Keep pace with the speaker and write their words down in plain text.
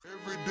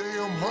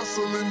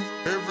hustling,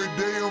 every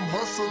day I'm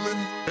hustling,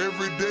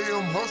 every day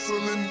I'm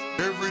hustling,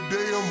 every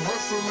day I'm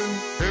hustling,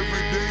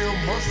 every day I'm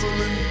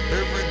hustling,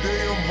 every day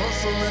I'm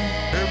hustling,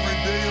 every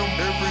day I'm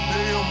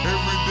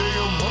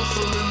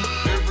hustling,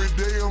 every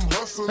day I'm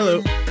hustling. Hello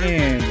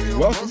and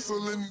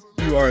welcome.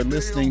 You are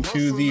listening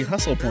to the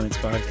Hustle Points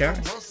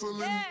podcast.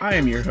 I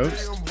am your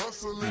host,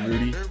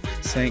 Rudy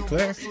St.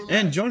 Clair,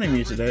 and joining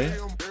me today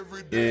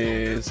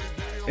is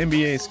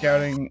NBA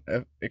scouting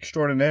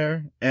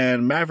extraordinaire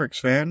and Mavericks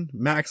fan,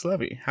 Max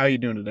Levy. How are you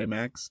doing today,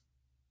 Max?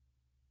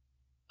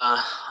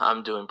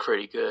 I'm doing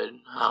pretty good.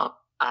 I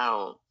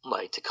don't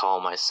like to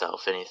call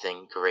myself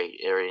anything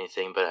great or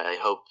anything, but I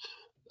hope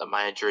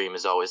my dream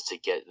is always to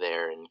get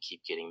there and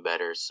keep getting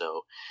better.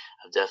 So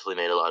I've definitely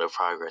made a lot of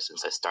progress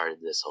since I started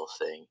this whole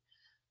thing.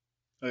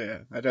 Oh yeah,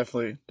 I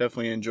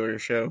definitely enjoy your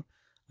show.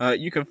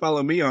 You can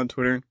follow me on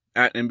Twitter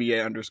at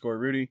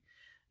NBA_Rudy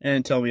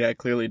and tell me I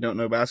clearly don't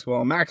know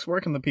basketball. Max, where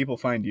can the people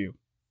find you?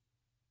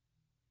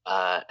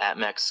 At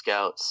Max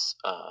Scouts,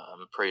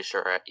 I'm pretty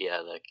sure,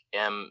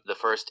 the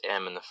first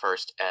M and the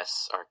first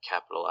S are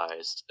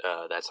capitalized.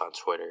 That's on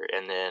Twitter.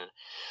 And then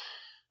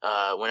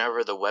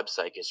whenever the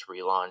website gets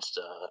relaunched,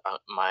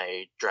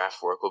 my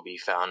draft work will be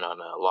found on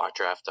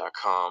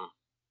lockdraft.com.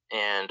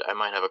 And I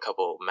might have a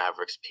couple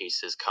Mavericks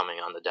pieces coming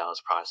on the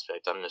Dallas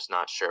Prospect. I'm just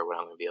not sure when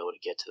I'm going to be able to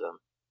get to them.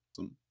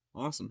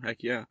 Awesome.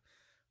 Heck yeah.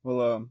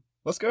 Well,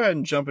 let's go ahead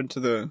and jump into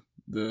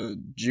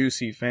the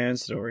juicy fan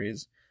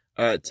stories.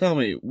 Tell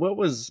me, what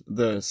was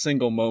the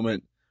single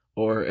moment,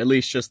 or at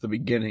least just the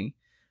beginning,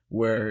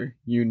 where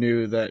you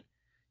knew that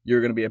you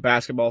were going to be a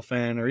basketball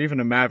fan, or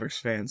even a Mavericks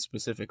fan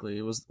specifically?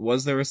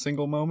 Was there a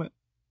single moment?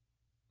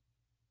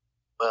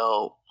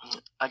 Well,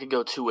 I could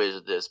go two ways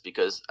with this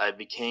because I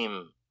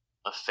became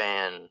a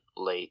fan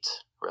late,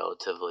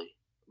 relatively,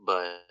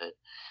 but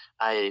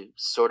I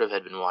sort of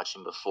had been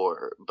watching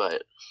before.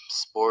 But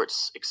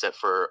sports, except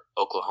for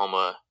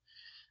Oklahoma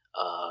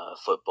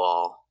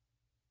football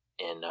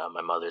and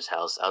my mother's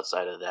house,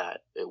 outside of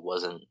that, it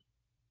wasn't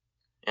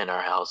in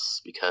our house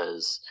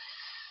because,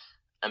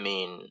 I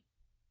mean,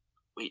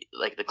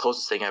 the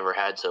closest thing I ever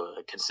had to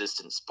a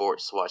consistent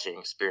sports watching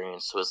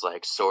experience was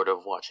like sort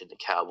of watching the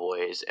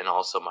Cowboys, and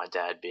also my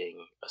dad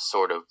being a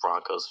sort of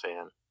Broncos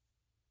fan.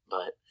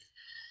 But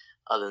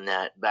other than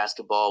that,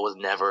 basketball was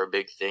never a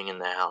big thing in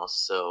the house.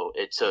 So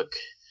it took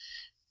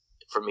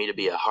for me to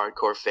be a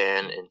hardcore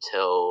fan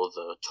until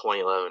the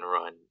 2011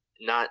 run.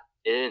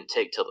 It didn't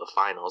take till the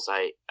finals.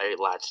 I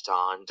latched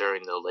on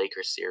during the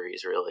Lakers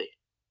series, really.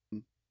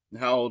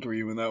 How old were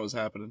you when that was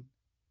happening?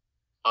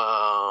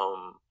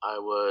 I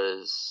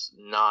was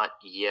not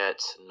yet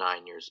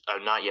 10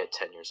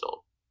 years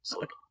old. So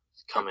okay.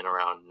 Coming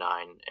around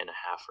 9.5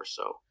 or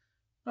so.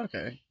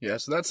 Okay. Yeah,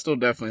 so that's still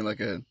definitely like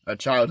a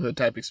childhood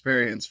type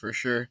experience for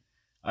sure.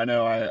 I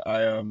know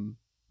I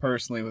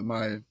personally, with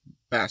my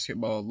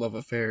basketball love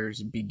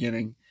affairs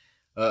beginning,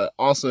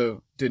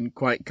 also didn't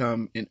quite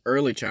come in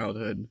early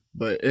childhood,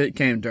 but it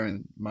came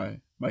during my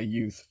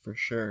youth for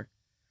sure.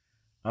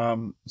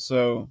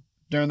 So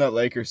during that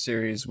Lakers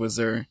series, was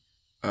there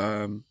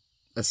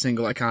a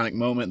single iconic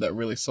moment that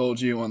really sold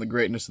you on the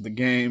greatness of the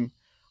game,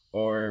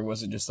 or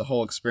was it just the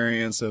whole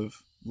experience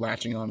of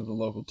latching onto the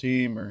local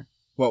team, or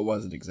what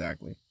was it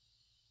exactly?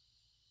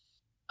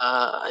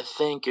 I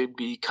think it'd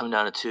be coming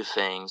down to two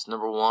things.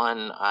 Number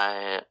one,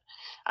 I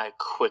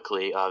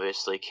quickly,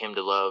 obviously, came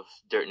to love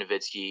Dirk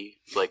Nowitzki,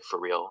 like, for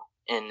real.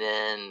 And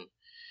then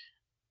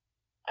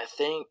I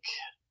think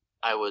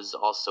I was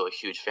also a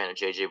huge fan of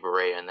J.J.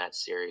 Barea in that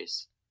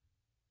series.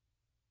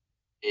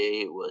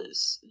 It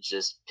was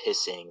just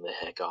pissing the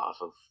heck off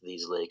of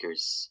these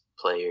Lakers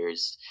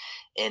players.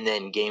 And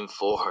then Game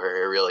 4,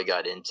 I really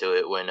got into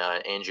it when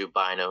Andrew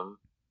Bynum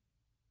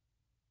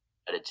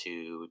decided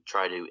to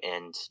try to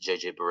end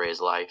J.J. Barea's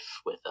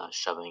life with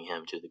shoving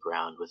him to the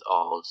ground with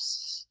all,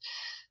 he's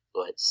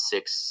got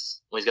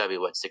to be,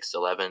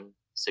 6'11",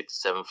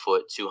 6'7"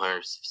 foot,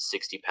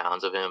 260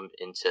 pounds of him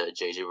into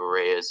J.J.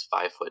 Barea's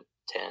 5'10",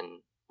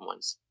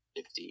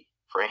 160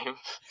 frame.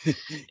 And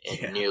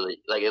Yeah.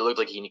 nearly, it looked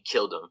like he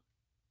killed him.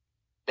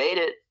 He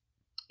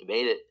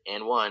made it,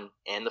 and won,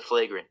 and the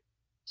flagrant.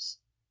 Just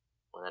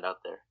want that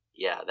out there.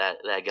 Yeah,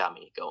 that got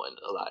me going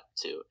a lot,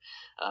 too.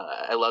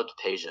 I loved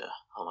Peja.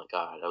 Oh, my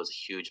God. I was a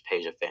huge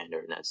Peja fan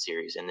during that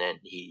series, and then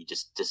he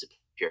just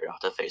disappeared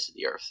off the face of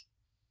the earth.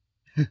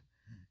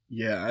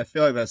 Yeah, I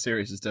feel like that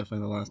series is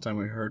definitely the last time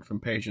we heard from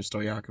Peja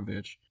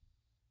Stojakovic.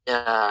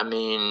 Yeah, I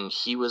mean,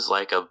 he was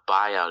like a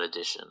buyout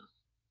edition.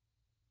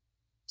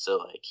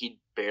 So, he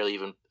barely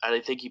even... I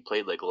think he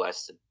played,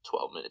 less than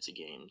 12 minutes a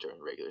game during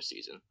the regular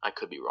season. I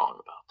could be wrong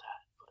about that.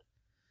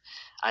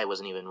 I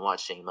wasn't even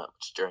watching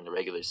much during the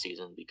regular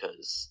season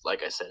because,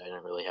 like I said, I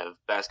didn't really have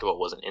basketball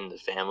wasn't in the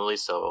family,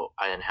 so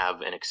I didn't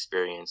have an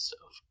experience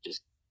of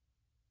just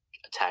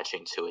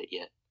attaching to it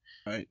yet.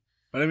 Right.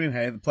 But I mean,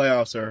 hey, the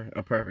playoffs are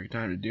a perfect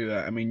time to do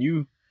that. I mean,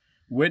 you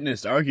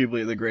witnessed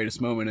arguably the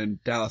greatest moment in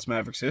Dallas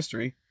Mavericks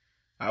history,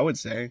 I would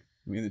say.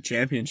 I mean, the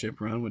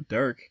championship run with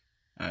Dirk.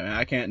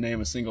 I can't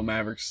name a single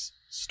Mavericks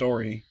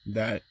story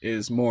that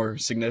is more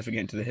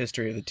significant to the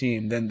history of the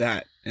team than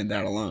that and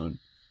that alone.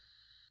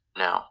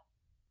 Now,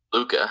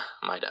 Luka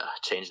might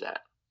change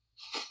that.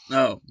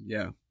 Oh,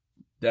 yeah,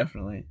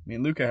 definitely. I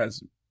mean, Luka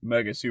has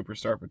mega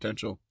superstar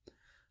potential.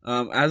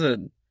 As a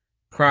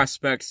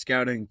prospect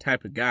scouting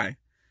type of guy,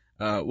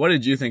 what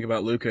did you think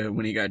about Luka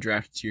when he got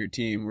drafted to your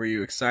team? Were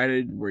you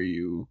excited? Were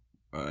you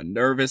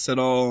nervous at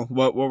all?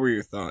 What were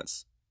your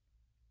thoughts?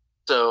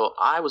 So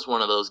I was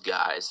one of those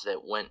guys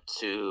that went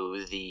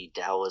to the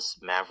Dallas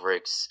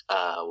Mavericks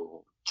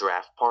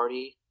draft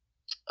party.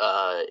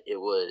 It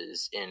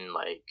was in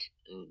like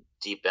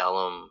Deep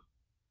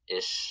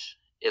Ellum-ish.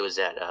 It was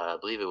at I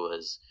believe it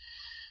was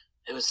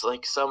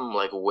like some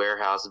like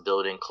warehouse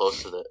building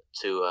close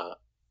to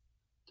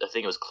I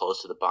think it was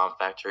close to the Bomb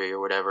Factory or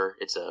whatever.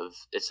 It's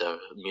a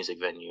music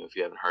venue. If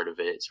you haven't heard of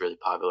it, it's really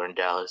popular in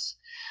Dallas.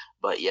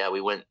 But yeah,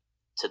 we went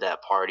to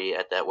that party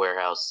at that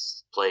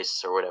warehouse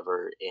place or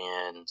whatever,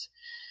 and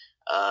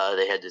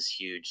they had this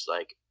huge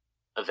like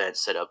event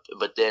set up.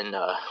 But then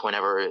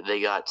whenever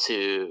they got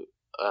to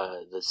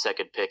the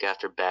second pick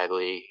after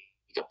Bagley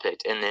got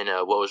picked, and then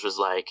Woj was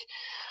like,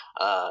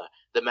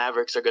 the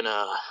Mavericks are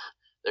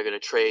they're gonna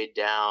trade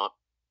down.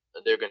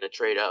 They're going to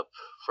trade up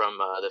from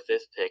the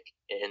fifth pick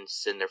and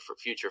send their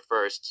future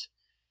first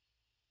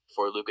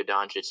for Luka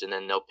Doncic, and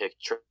then they'll pick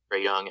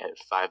Trae Young at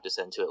 5 to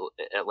send to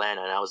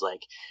Atlanta. And I was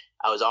like,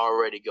 I was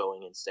already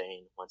going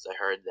insane once I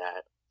heard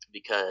that,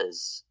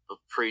 because of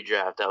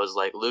pre-draft, I was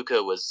like,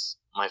 Luka was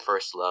my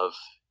first love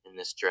in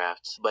this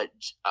draft. But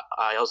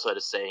I also had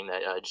a saying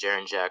that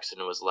Jaren Jackson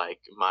was like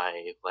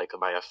my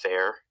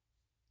affair,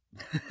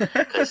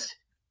 because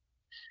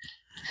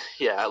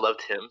yeah, I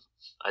loved him.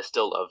 I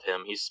still love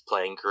him. He's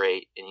playing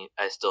great, and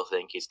I still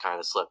think he's kind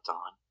of slept on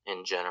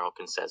in general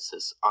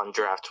consensus. On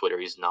draft Twitter,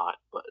 he's not,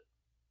 but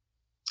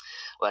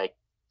like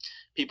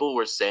people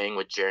were saying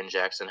with Jaren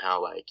Jackson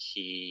how like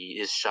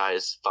his shot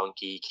is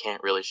funky,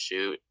 can't really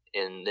shoot,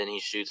 and then he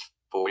shoots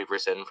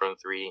 40% from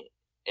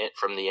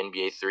from the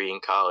NBA 3 in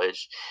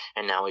college,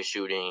 and now he's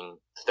shooting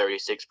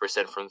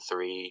 36% from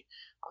 3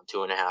 on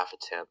 2.5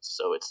 attempts.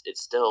 So it's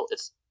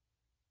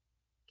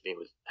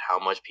with how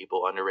much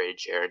people underrated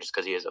Jaren just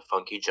because he has a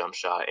funky jump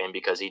shot and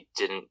because he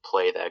didn't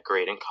play that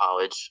great in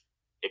college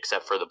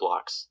except for the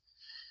blocks.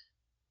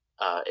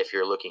 If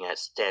you're looking at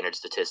standard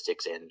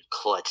statistics and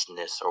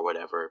clutchness or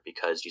whatever,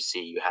 because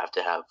you have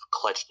to have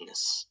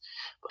clutchness.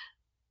 But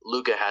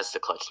Luka has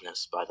the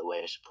clutchness, by the way.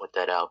 I should point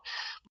that out.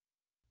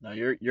 No,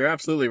 you're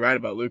absolutely right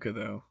about Luka,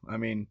 though. I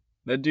mean,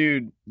 that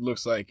dude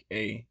looks like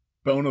a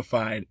bona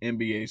fide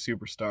NBA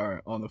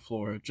superstar on the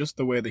floor, just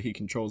the way that he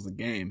controls the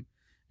game.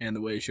 And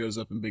the way he shows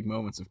up in big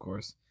moments, of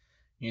course.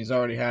 He's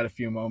already had a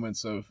few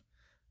moments of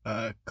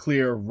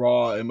clear,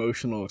 raw,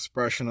 emotional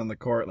expression on the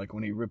court, like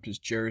when he ripped his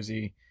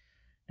jersey.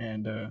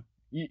 And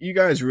you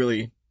guys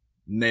really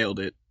nailed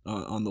it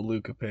on the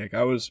Luka pick.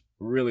 I was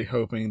really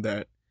hoping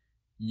that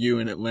you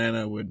in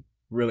Atlanta would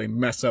really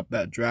mess up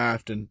that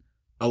draft and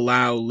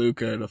allow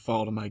Luka to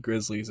fall to my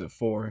Grizzlies at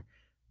 4.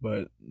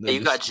 But you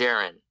got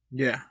Jaren.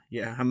 Yeah,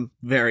 I'm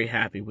very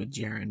happy with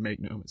Jaren,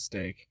 make no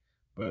mistake.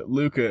 But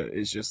Luka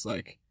is just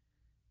like,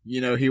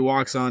 he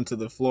walks onto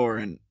the floor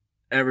and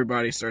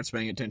everybody starts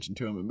paying attention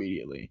to him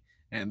immediately.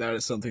 And that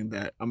is something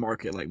that a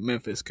market like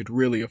Memphis could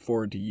really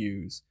afford to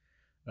use.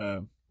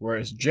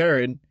 Whereas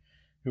Jared,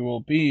 who will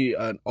be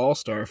an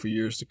all-star for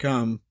years to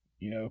come,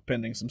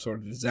 pending some sort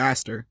of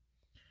disaster,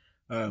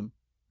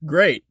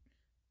 great.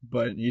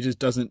 But he just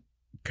doesn't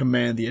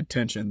command the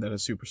attention that a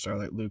superstar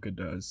like Luka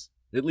does.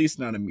 At least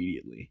not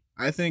immediately.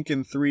 I think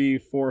in 3,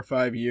 4,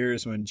 5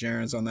 years when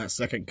Jaren's on that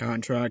second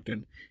contract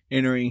and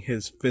entering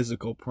his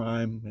physical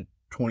prime at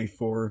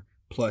 24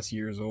 plus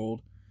years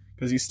old,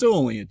 because he's still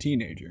only a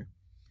teenager,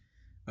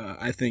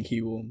 I think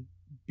he will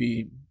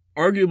be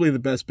arguably the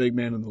best big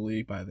man in the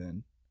league by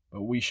then.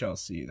 But we shall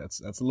see.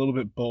 That's a little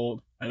bit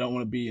bold. I don't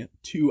want to be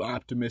too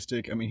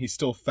optimistic. I mean, he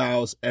still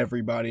fouls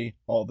everybody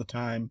all the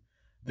time.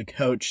 The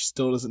coach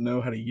still doesn't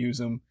know how to use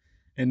him.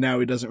 And now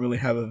he doesn't really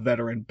have a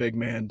veteran big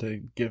man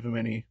to give him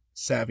any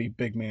savvy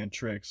big man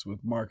tricks with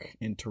Mark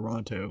in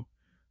Toronto.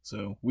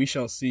 So we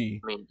shall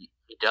see. I mean,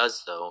 he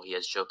does, though. He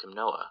has Joakim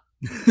Noah.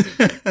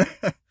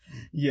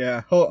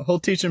 Yeah, he'll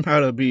teach him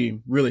how to be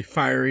really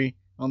fiery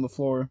on the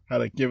floor, how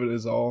to give it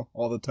his all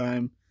the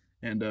time,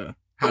 and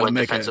how to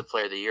make Defensive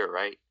Player of the Year,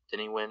 right?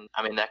 Didn't he win?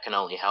 I mean, that can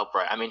only help,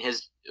 right? I mean,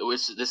 this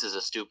is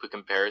a stupid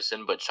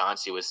comparison, but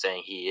Chauncey was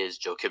saying he is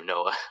Joakim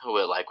Noah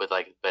with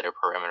better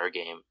perimeter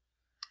game.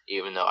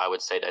 Even though I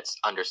would say that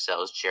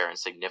undersells Jaren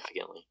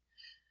significantly.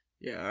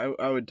 Yeah,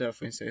 I would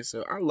definitely say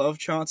so. I love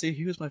Chauncey.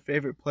 He was my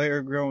favorite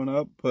player growing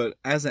up, but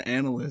as an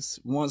analyst,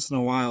 once in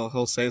a while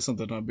he'll say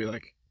something and I'll be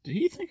like, did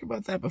he think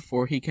about that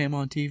before he came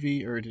on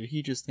TV, or did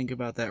he just think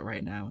about that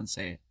right now and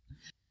say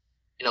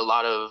it? A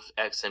lot of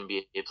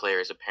ex-NBA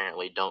players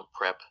apparently don't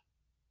prep,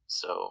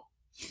 so...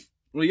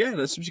 Well, yeah,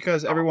 that's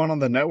because everyone on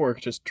the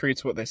network just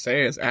treats what they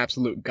say as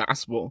absolute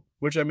gospel,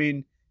 which, I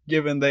mean,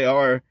 given they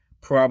are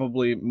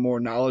probably more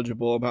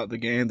knowledgeable about the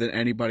game than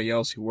anybody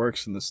else who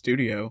works in the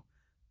studio,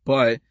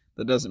 but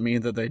that doesn't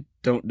mean that they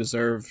don't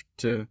deserve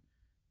to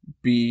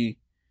be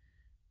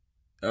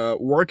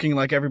working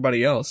like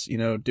everybody else,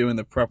 doing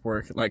the prep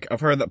work. Like,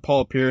 I've heard that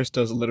Paul Pierce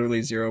does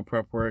literally zero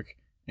prep work,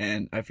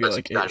 and I feel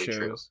like it shows.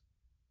 True.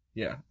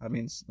 Yeah, I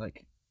mean,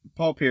 like,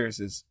 Paul Pierce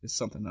is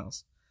something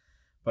else.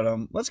 But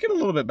let's get a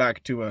little bit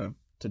back to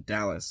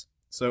Dallas.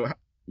 So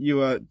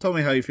you told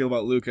me how you feel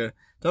about Luka.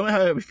 Tell me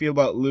how you feel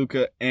about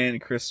Luka and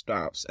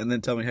Kristaps, and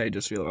then tell me how you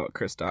just feel about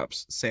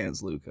Kristaps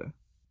sans Luka.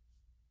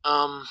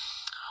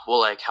 Well,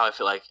 like, how I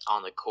feel like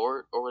on the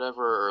court or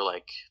whatever, or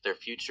like their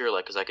future,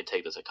 like, because I could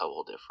take this a couple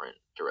of different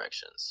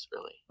directions,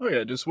 really. Oh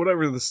yeah, just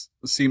whatever this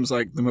seems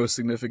like the most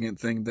significant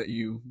thing that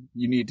you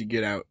need to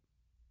get out.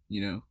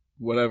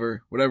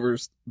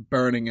 Whatever's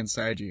burning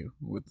inside you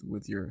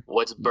with your.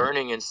 What's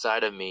burning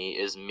inside of me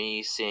is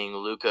me seeing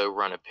Luka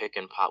run a pick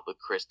and pop with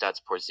Kristaps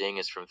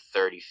Porzingis from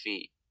 30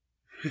 feet.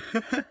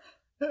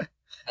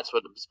 That's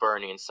what's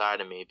burning inside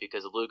of me,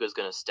 because Luka's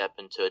going to step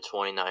into a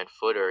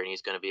 29-footer and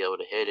he's going to be able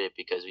to hit it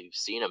because we've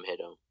seen him hit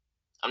him.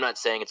 I'm not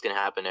saying it's going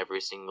to happen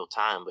every single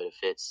time, but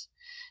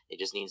it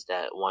just needs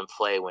that one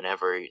play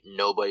whenever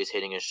nobody's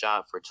hitting a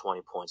shot for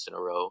 20 points in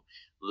a row.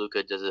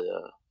 Luka does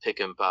a pick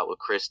and pop with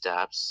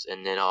Kristaps,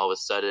 and then all of a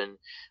sudden,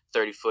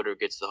 30-footer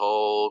gets the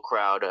whole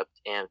crowd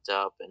amped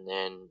up, and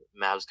then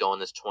Mavs go on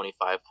this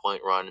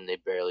 25-point run and they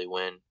barely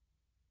win.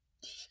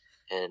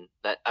 And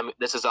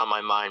this is on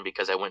my mind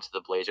because I went to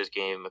the Blazers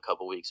game a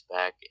couple weeks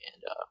back,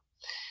 and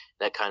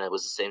that kind of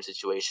was the same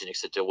situation,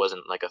 except it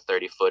wasn't like a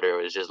 30-footer.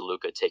 It was just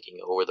Luka taking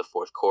over the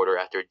fourth quarter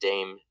after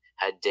Dame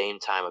had Dame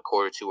time a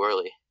quarter too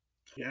early.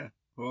 Yeah,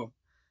 well,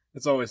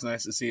 it's always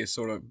nice to see a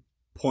sort of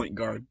point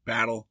guard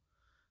battle.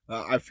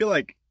 I feel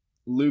like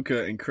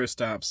Luka and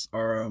Kristaps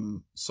are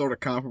sort of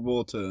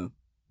comparable to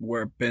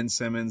where Ben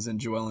Simmons and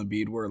Joel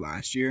Embiid were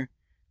last year.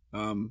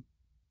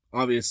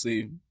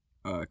 Obviously,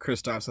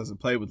 Kristaps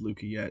hasn't played with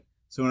Luka yet.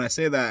 So when I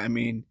say that, I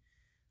mean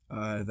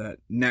that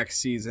next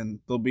season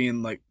they'll be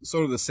in like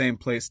sort of the same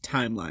place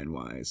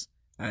timeline-wise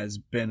as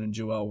Ben and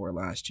Joel were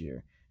last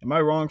year. Am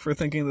I wrong for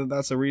thinking that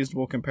that's a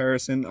reasonable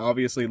comparison?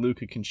 Obviously,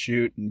 Luka can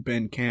shoot and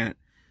Ben can't,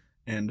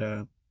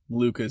 and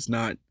Luka's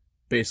not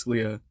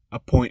basically a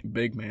point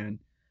big man.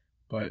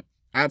 But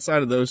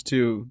outside of those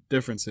two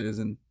differences,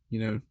 and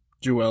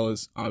Joel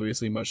is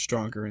obviously much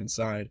stronger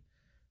inside,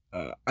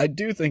 I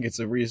do think it's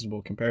a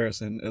reasonable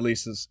comparison, at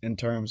least in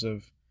terms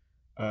of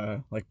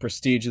like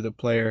prestige of the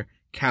player,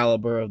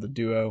 caliber of the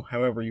duo,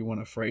 however you want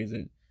to phrase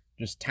it.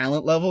 Just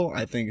talent level,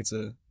 I think it's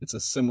a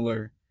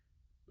similar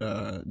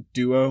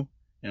duo,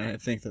 and I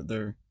think that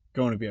they're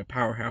going to be a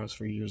powerhouse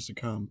for years to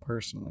come,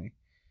 personally.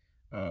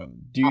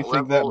 Do you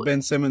think that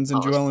Ben Simmons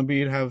and Joel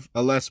Embiid have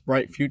a less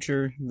bright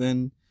future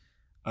than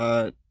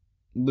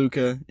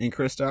Luka and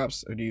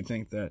Kristaps, or do you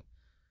think that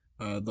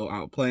they'll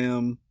outplay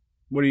them?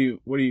 What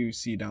do you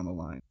see down the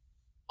line?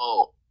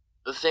 Oh,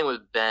 the thing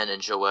with Ben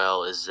and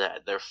Joel is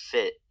that their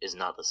fit is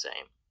not the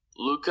same.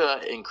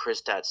 Luka and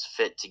Kristaps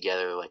fit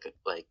together like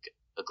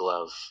a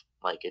glove.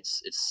 Like,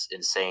 it's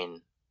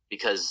insane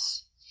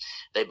because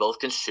they both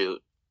can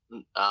shoot.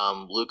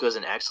 Luka's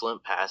an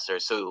excellent passer,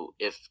 so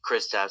if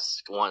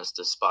Kristaps wants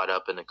to spot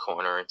up in the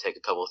corner and take a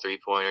couple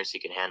 3-pointers, he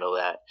can handle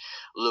that.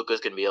 Luka's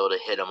going to be able to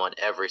hit him on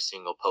every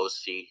single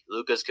post feed.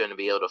 Luka's going to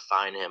be able to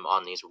find him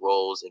on these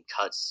rolls and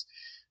cuts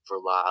for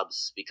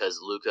lobs,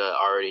 because Luka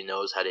already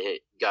knows how to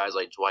hit guys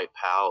like Dwight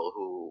Powell,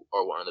 who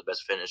are one of the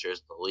best finishers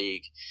in the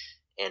league,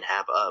 and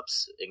have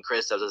ups. And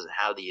Kristaps doesn't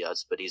have the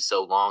ups, but he's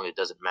so long it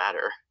doesn't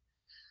matter.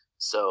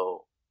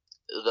 So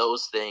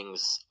those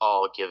things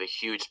all give a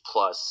huge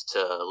plus to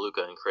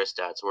Luka and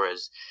Kristaps,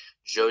 whereas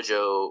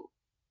JoJo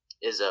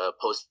is a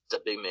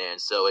post-up big man,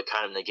 so it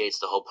kind of negates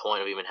the whole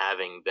point of even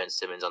having Ben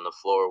Simmons on the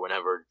floor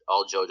whenever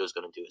all JoJo's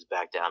going to do is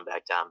back down,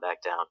 back down,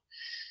 back down.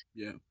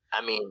 Yeah.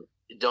 I mean,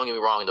 don't get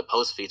me wrong, the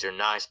post feeds are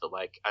nice, but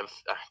like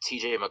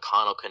TJ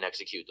McConnell can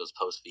execute those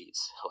post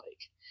feeds.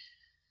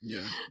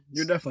 Yeah,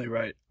 you're definitely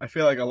right. I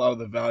feel like a lot of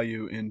the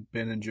value in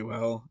Ben and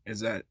Joel is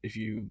that if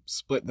you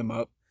split them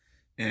up,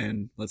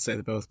 and let's say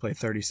they both play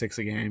 36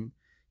 a game,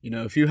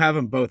 if you have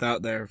them both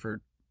out there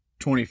for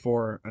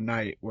 24 a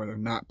night where they're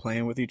not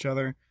playing with each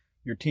other,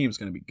 your team's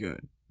going to be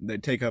good. They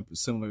take up a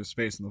similar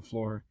space on the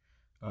floor,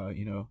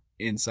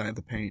 inside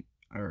the paint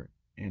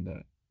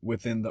and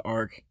within the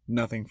arc,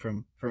 nothing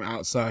from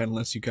outside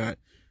unless you got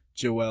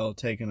Joel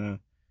taking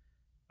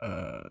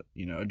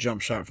a jump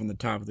shot from the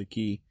top of the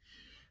key.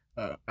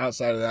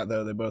 Outside of that,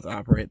 though, they both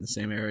operate in the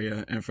same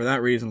area, and for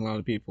that reason, a lot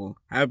of people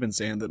have been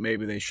saying that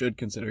maybe they should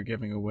consider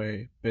giving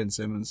away Ben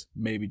Simmons,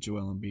 maybe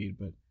Joel Embiid,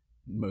 but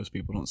most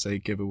people don't say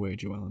give away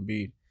Joel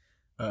Embiid.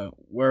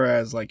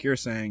 Whereas, like you're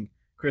saying,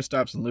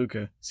 Kristaps and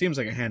Luka seems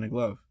like a hand in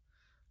glove.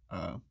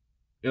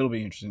 It'll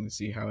be interesting to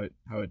see how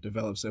it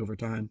develops over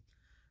time.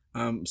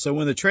 So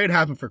when the trade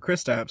happened for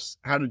Kristaps,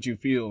 how did you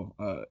feel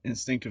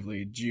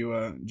instinctively? Do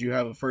you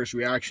have a first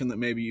reaction that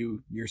maybe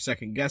you're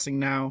second guessing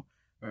now?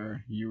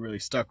 Or you really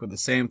stuck with the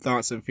same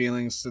thoughts and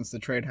feelings since the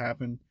trade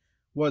happened?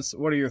 What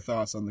are your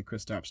thoughts on the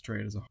Kristaps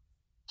trade as a whole?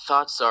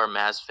 Thoughts are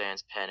Mavs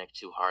fans panic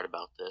too hard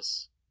about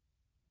this.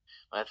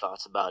 my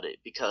thoughts about it,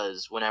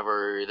 because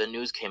whenever the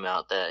news came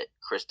out that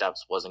Kristaps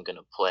wasn't going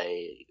to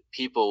play,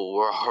 people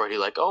were already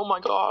like, "Oh my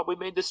God, we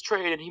made this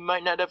trade, and he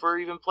might not ever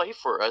even play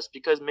for us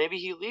because maybe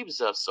he leaves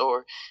us,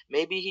 or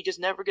maybe he just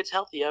never gets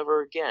healthy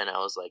ever again." I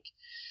was like,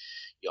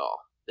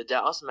 "Y'all, the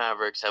Dallas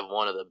Mavericks have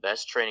one of the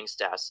best training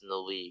staffs in the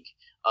league.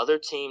 Other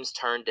teams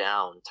turned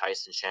down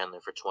Tyson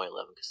Chandler for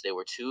 2011 because they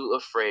were too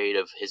afraid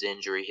of his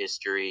injury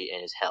history and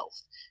his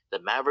health. The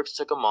Mavericks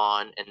took him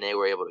on, and they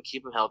were able to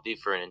keep him healthy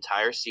for an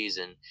entire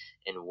season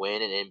and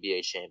win an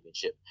NBA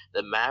championship.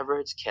 The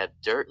Mavericks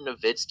kept Dirk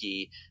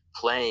Nowitzki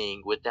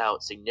playing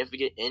without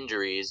significant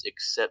injuries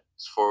except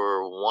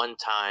for one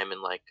time in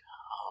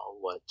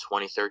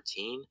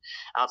 2013.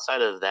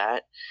 Outside of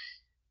that,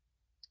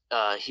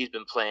 he's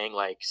been playing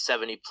like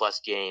 70-plus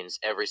games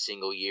every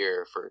single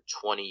year for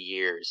 20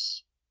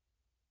 years.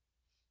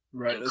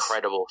 Right.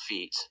 Incredible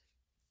feat.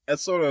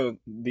 That's sort of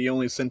the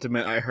only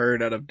sentiment I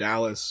heard out of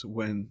Dallas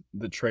when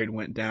the trade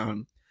went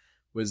down,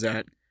 was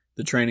that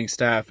the training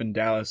staff in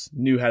Dallas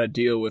knew how to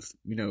deal with,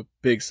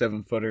 big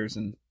 7-footers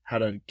and how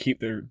to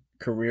keep their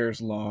careers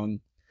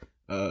long,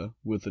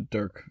 with the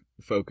Dirk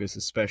focus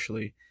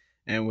especially.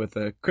 And with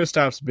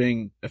Kristaps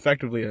being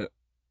effectively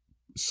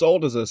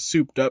sold as a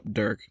souped-up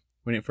Dirk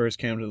when it first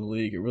came to the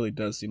league, it really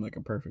does seem like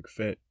a perfect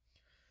fit.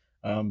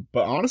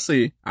 But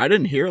honestly, I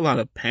didn't hear a lot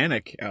of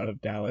panic out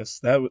of Dallas.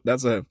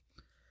 That's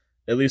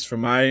at least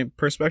from my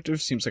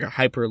perspective, seems like a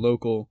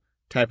hyper-local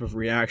type of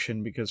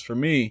reaction, because for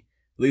me,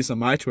 at least on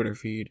my Twitter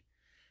feed,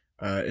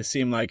 it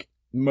seemed like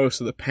most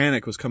of the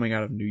panic was coming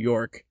out of New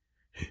York.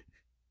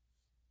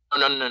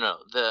 No.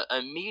 The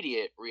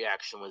immediate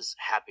reaction was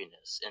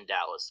happiness in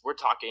Dallas. We're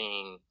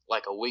talking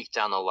like a week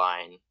down the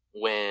line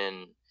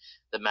when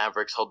the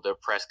Mavericks hold their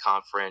press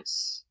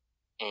conference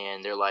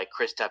and they're like,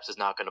 Kristaps is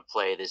not going to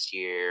play this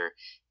year.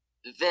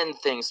 Then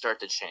things start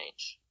to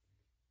change.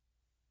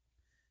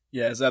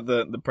 Yeah, is that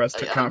the press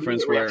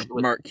conference where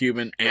Mark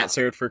Cuban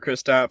answered for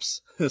Kristaps,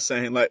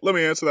 saying like, "Let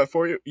me answer that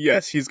for you.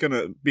 Yes, he's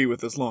gonna be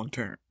with us long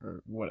term." Or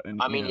what? And,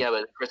 but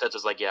Kristaps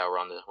was like, "Yeah, we're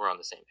on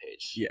the same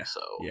page." Yeah.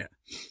 So yeah,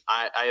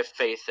 I have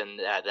faith in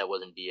that. That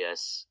wasn't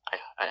BS.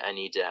 I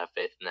need to have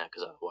faith in that,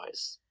 because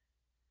otherwise,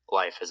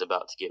 life is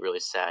about to get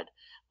really sad.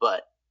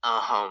 But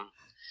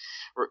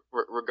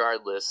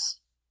regardless,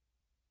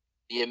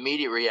 the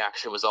immediate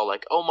reaction was all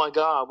like, "Oh my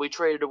God, we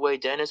traded away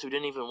Dennis, who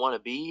didn't even want to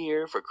be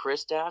here, for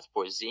Kristaps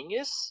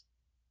Porzingis."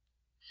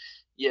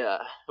 Yeah,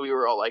 we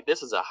were all like,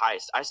 "This is a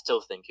heist." I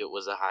still think it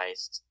was a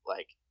heist.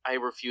 Like, I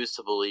refuse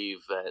to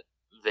believe that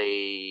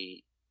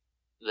the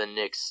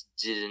Knicks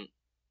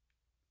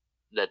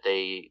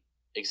they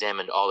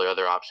examined all their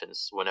other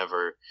options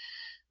whenever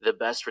the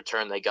best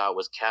return they got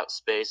was cap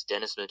space,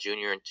 Dennis Smith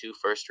Jr., and 2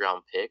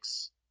 first-round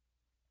picks.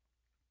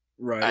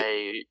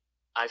 Right.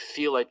 I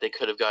feel like they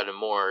could have gotten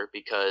more,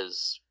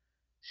 because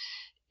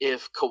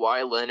if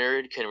Kawhi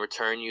Leonard can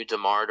return you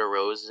DeMar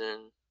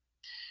DeRozan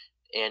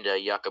and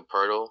Jakob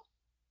Poeltl,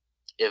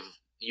 if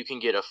you can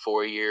get a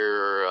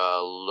 4-year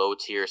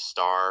low-tier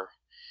star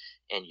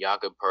and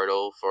Jakob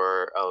Poeltl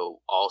for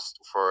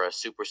a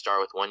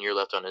superstar with 1 year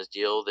left on his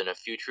deal, then a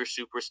future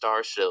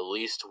superstar should at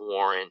least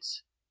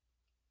warrant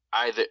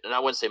either, and I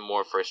wouldn't say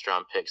more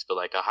first-round picks, but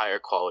like a higher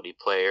quality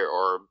player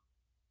or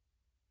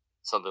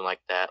something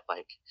like that.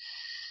 Like,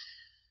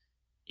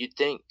 you'd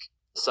think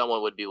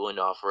someone would be willing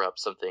to offer up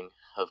something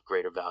of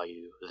greater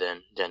value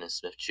than Dennis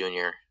Smith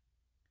Jr.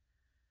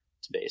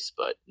 space,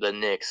 but the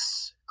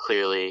Knicks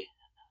clearly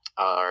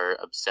are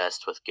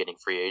obsessed with getting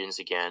free agents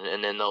again,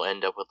 and then they'll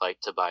end up with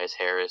like Tobias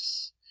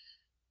Harris.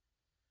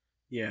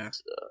 Yeah.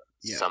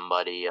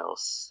 Somebody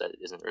else that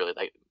isn't really,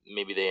 like,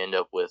 maybe they end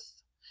up with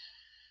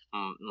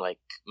like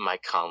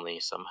Mike Conley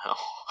somehow.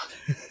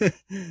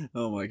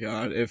 Oh my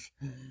God. If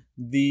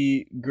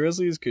the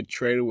Grizzlies could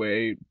trade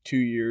away 2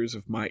 years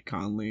of Mike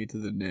Conley to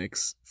the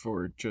Knicks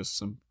for just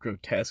some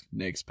grotesque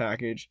Knicks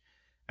package,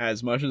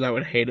 as much as I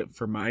would hate it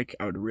for Mike,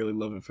 I would really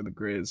love it for the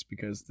Grizz,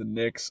 because the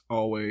Knicks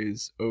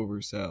always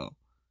oversell.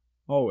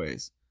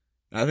 Always.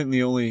 I think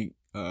the only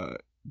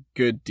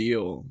good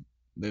deal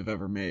they've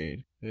ever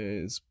made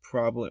is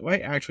probably...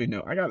 Wait, actually,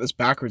 no. I got this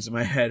backwards in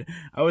my head.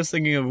 I was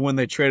thinking of when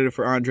they traded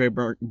for Andre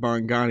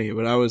Bargnani,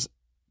 but I was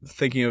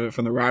thinking of it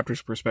from the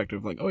Raptors'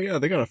 perspective. Like, oh yeah,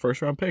 they got a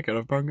first-round pick out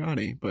of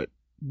Bargnani, but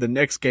the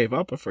Knicks gave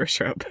up a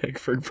first-round pick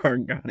for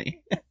Bargnani.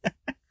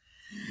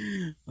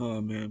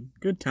 Oh, man.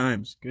 Good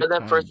times. What did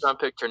that first-round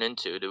pick turn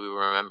into? Do we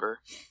remember?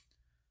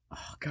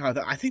 Oh, God.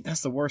 I think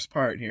that's the worst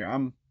part here.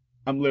 I'm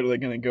literally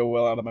going to go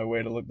well out of my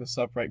way to look this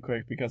up right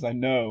quick, because I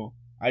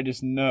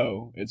just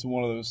know it's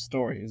one of those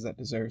stories that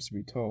deserves to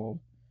be told.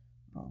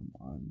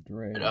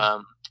 Andre.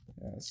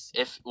 Yes.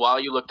 If while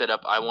you look that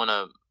up, I want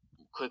to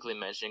quickly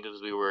mention,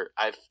 because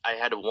I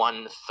had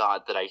one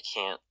thought that I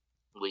can't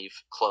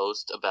leave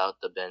closed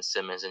about the Ben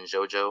Simmons and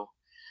JoJo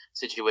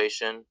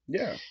situation.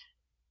 Yeah.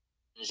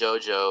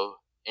 JoJo,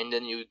 and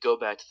then you go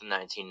back to the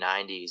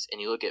 1990s and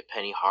you look at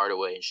Penny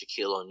Hardaway and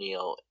Shaquille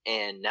O'Neal,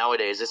 and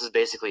nowadays this is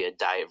basically a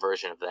diet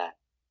version of that,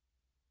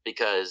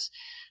 because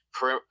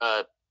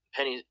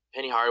Penny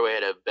Hardaway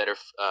had a better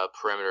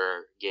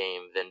perimeter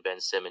game than Ben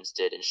Simmons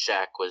did, and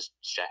Shaq was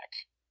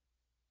Shaq.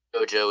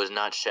 JoJo is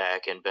not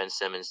Shaq, and Ben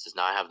Simmons does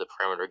not have the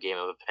perimeter game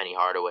of a Penny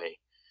Hardaway.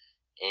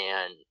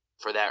 And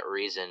for that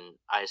reason,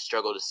 I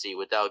struggle to see,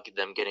 without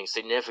them getting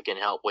significant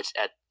help, which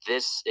at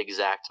this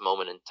exact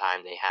moment in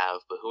time they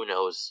have, but who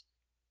knows,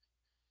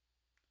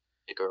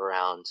 stick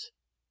around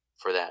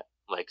for that.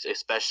 Like,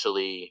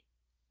 especially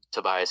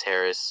Tobias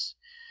Harris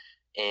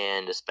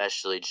and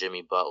especially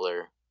Jimmy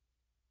Butler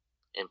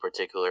in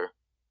particular.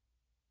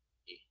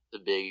 The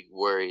big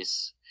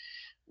worries,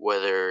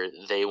 whether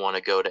they want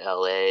to go to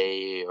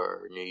LA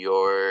or New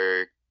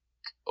York,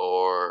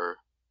 or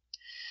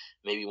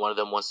maybe one of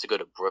them wants to go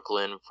to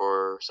Brooklyn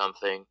for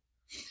something.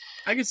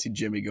 I could see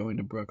Jimmy going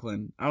to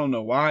Brooklyn. I don't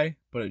know why,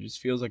 but it just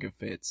feels like it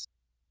fits.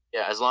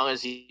 Yeah, as long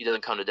as he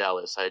doesn't come to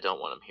Dallas, I don't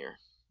want him here.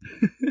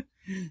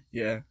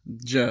 Yeah,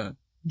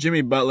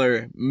 Jimmy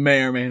Butler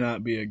may or may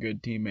not be a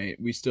good teammate.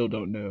 We still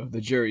don't know.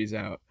 The jury's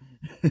out.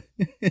 He's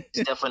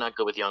definitely not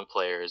good with young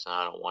players, and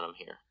I don't want him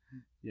here.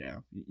 Yeah,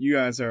 you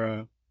guys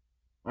are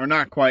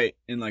not quite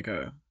in like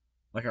a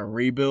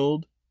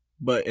rebuild,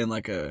 but in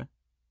like a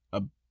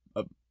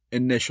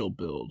initial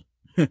build.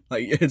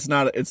 Like it's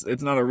not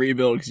a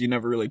rebuild because you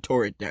never really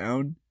tore it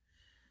down,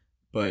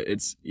 but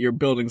you're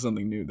building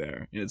something new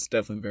there, and it's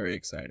definitely very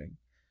exciting.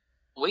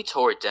 We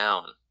tore it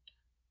down.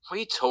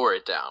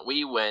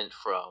 We went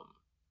from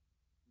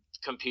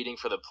competing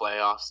for the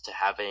playoffs to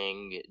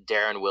having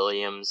Darren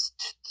Williams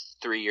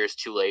 3 years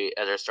too late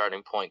as our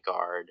starting point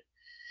guard,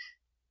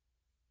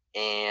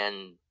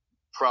 and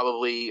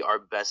probably our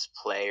best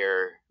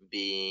player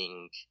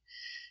being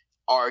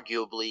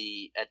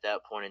arguably at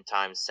that point in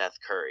time Seth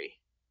Curry.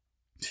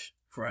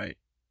 Right.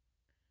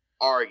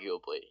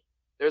 Arguably.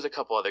 There's a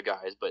couple other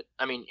guys, but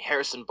I mean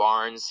Harrison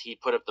Barnes, he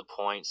put up the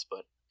points,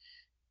 but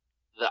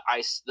the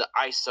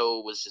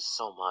ISO was just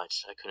so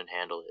much. I couldn't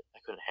handle it. I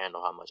couldn't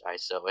handle how much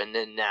ISO. And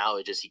then now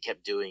he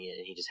kept doing it,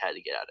 and he just had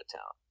to get out of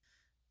town.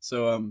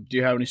 So, do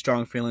you have any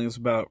strong feelings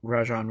about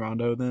Rajon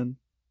Rondo then?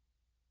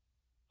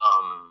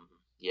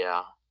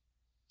 Yeah.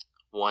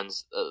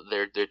 One's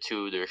they're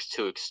too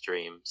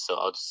extreme. So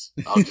I'll just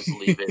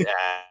leave it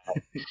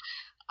at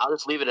I'll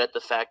just leave it at the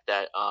fact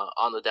that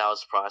on the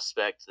Dallas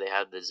Prospect they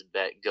had this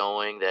bet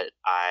going that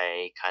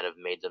I kind of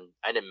made them.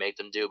 I didn't make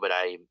them do, but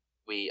I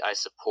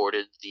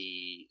supported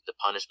the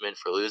punishment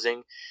for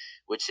losing,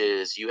 which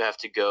is you have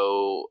to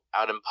go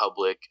out in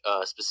public,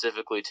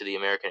 specifically to the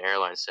American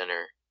Airlines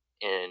Center,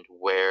 and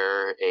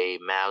wear a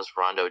Mavs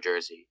Rondo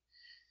jersey,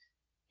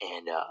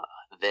 and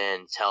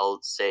then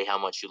say how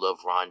much you love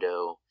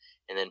Rondo,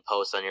 and then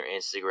post on your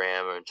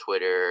Instagram or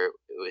Twitter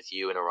with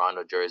you in a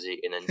Rondo jersey,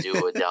 and then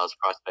do a Dallas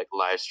Prospect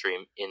live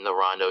stream in the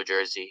Rondo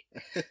jersey.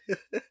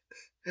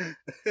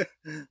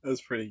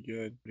 That's pretty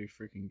good. Pretty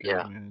freaking good,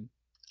 yeah. Man.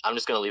 I'm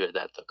just going to leave it at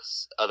that, though,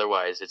 because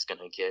otherwise it's going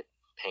to get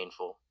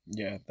painful.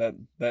 Yeah,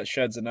 that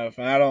sheds enough.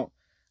 And I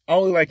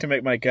only like to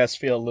make my guests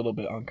feel a little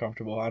bit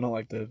uncomfortable. I don't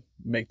like to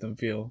make them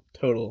feel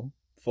total,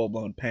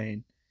 full-blown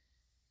pain.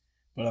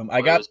 But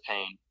I got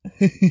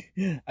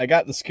pain. I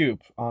got the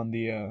scoop on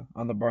the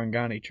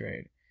Bargnani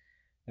trade.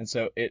 And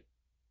so it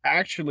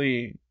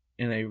actually,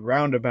 in a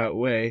roundabout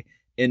way,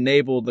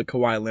 enabled the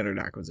Kawhi Leonard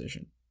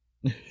acquisition.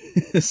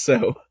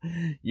 So,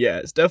 yeah,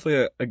 it's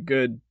definitely a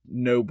good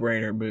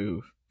no-brainer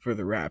move for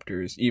the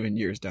Raptors, even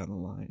years down the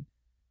line.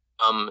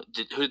 Who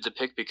did the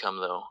pick become,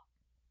 though?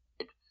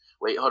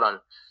 Wait, hold on.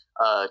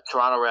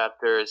 Toronto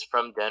Raptors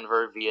from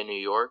Denver via New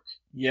York?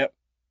 Yep.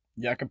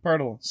 Jakob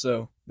Poeltl.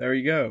 So, there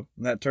you go.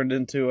 And that turned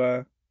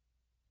into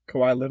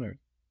Kawhi Leonard.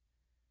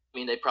 I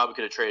mean, they probably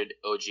could have traded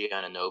OG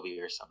Anunoby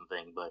or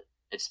something, but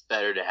it's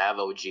better to have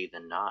OG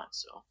than not,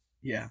 so.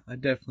 Yeah, I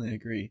definitely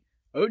agree.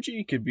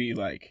 OG could be,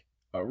 like,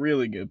 a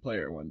really good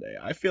player one day.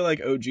 I feel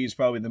like OG is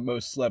probably the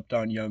most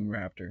slept-on young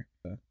Raptor.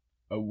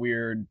 A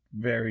weird,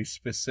 very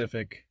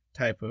specific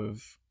type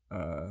of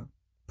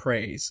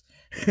praise.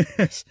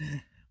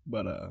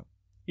 But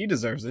he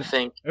deserves it. I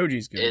think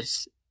OG's good.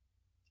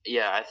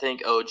 I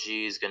think OG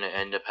is going to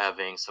end up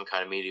having some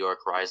kind of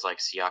meteoric rise like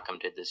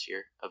Siakam did this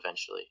year,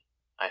 eventually.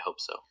 I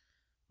hope so.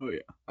 Oh, yeah.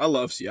 I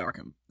love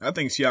Siakam. I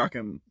think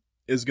Siakam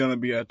is going to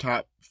be a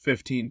top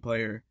 15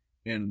 player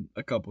in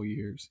a couple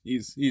years.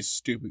 He's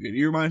stupid good.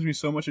 He reminds me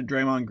so much of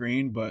Draymond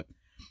Green, but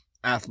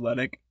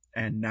athletic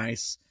and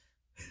nice.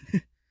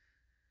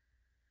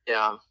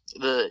 Yeah,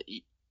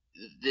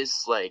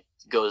 this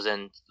goes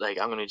in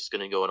I'm just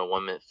gonna go in a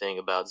 1 minute thing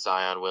about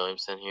Zion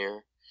Williamson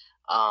here.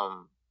 I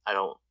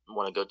don't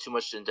want to go too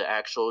much into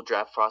actual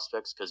draft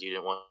prospects because you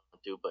didn't want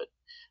to, but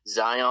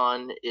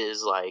Zion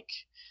is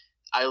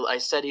I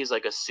said he's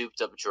like a souped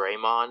up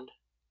Draymond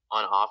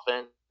on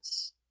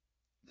offense,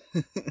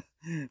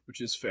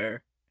 which is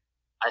fair.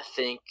 I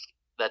think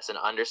that's an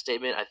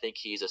understatement. I think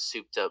he's a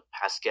souped up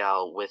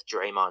Pascal with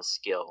Draymond's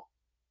skill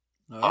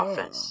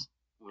offense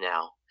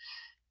now.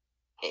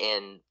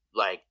 And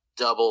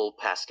double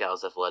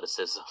Pascal's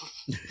athleticism.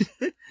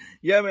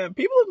 Yeah, man.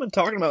 People have been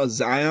talking about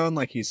Zion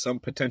like he's some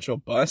potential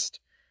bust,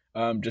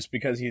 just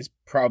because he's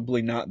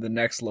probably not the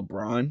next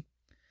LeBron.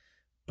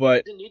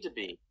 But Didn't need to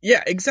be.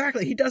 Yeah,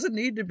 exactly. He doesn't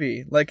need to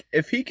be. Like,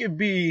 if he could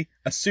be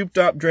a souped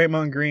up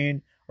Draymond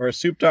Green or a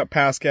souped up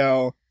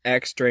Pascal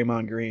X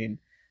Draymond Green,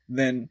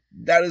 then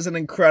that is an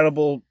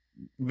incredible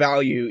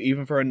value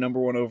even for a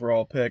number 1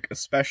 overall pick,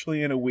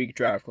 especially in a weak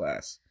draft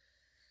class.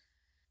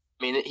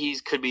 I mean,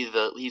 he's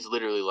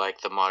literally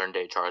like the modern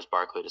day Charles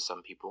Barkley to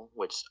some people,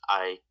 which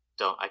I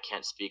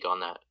can't speak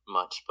on that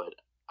much, but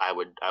I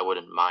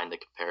wouldn't mind the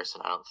comparison,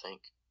 I don't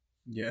think.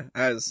 Yeah,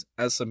 as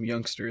some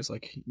youngsters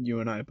like you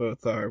and I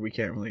both are, we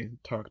can't really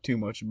talk too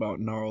much about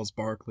Gnarls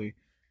Barkley.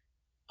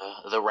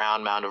 The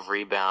round mound of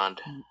rebound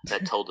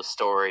that told the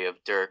story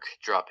of Dirk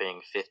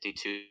dropping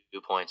 52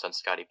 points on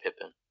Scottie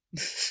Pippen.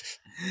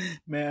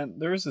 Man,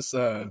 there was this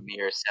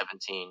mere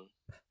 17.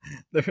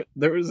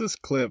 There was this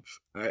clip.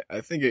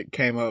 I think it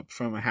came up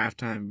from a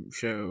halftime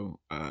show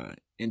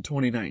in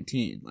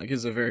 2019. Like,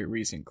 it's a very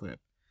recent clip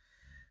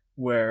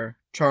where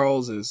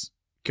Charles is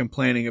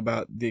complaining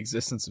about the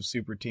existence of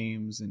super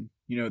teams and,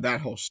 you know, that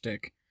whole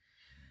shtick.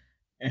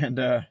 And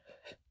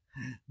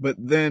but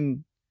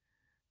then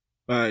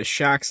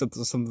Shaq said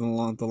something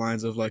along the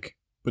lines of like,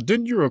 "But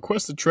didn't you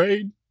request a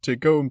trade to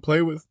go and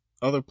play with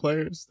other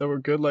players that were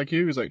good like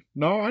you?" He's like,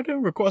 "No, I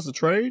didn't request a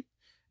trade."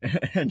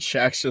 And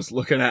Shaq's just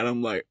looking at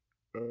him like,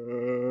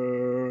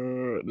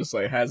 just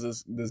like has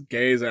this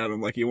gaze at him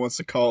like he wants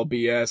to call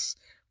BS,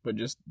 but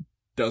just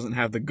doesn't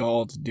have the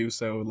gall to do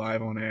so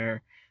live on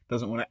air.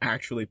 Doesn't want to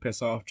actually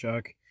piss off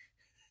Chuck,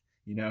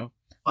 you know?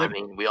 I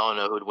mean, we all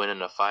know who'd win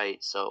in a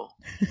fight, so.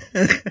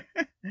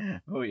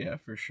 Oh, yeah,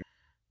 for sure.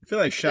 I feel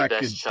like Shaq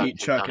could beat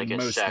Chuck in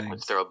most Shaq things.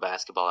 would throw a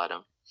basketball at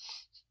him.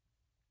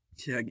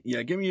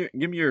 Yeah. Give me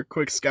your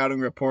quick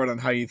scouting report on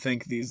how you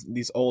think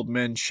these old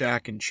men,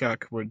 Shaq and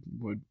Chuck, would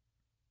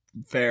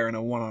fare in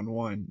a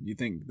 1-on-1. You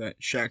think that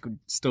Shaq would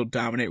still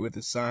dominate with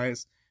his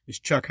size? Does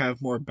Chuck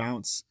have more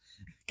bounce?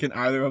 Can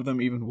either of them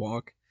even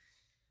walk?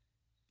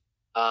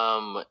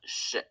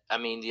 I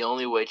mean, the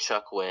only way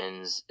Chuck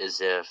wins is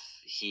if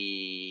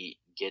he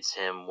gets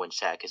him when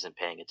Shaq isn't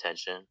paying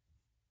attention.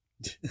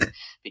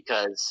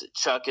 Because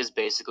Chuck is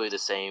basically the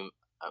same.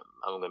 I'm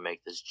going to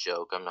make this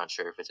joke. I'm not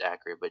sure if it's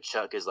accurate, but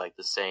Chuck is like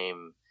the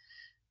same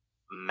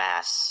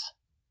mass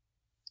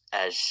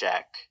as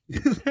Shaq.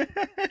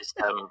 He's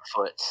 7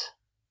 foot.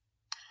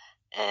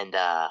 And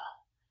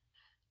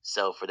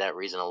so for that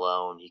reason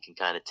alone, you can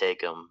kind of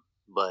take him.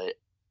 But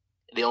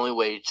the only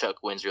way Chuck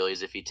wins really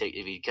is if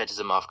he catches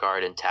him off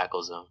guard and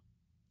tackles him.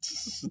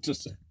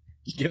 Just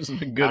gives him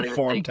a good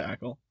form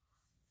tackle.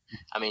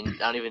 I mean, I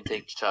don't even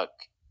think Chuck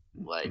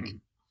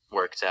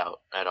works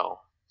out at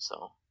all.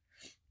 So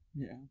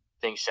yeah, I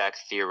think Shaq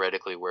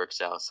theoretically works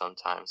out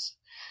sometimes.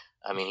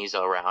 I mean, he's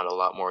around a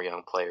lot more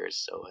young players,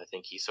 so I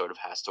think he sort of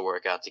has to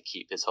work out to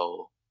keep his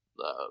whole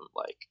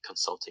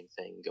consulting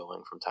thing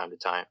going from time to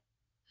time.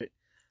 I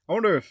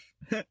wonder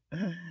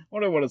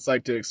what it's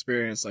like to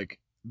experience like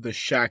the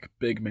Shaq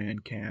big man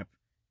camp,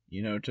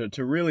 you know,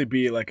 to really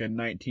be like a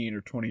 19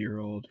 or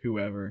 20-year-old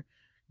whoever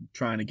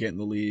trying to get in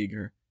the league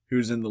or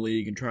who's in the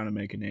league and trying to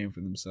make a name for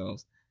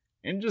themselves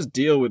and just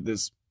deal with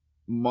this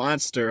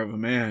monster of a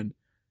man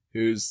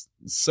who's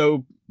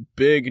so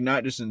big,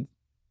 not just in,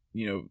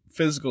 you know,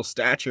 physical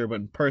stature, but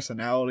in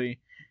personality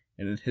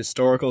and in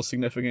historical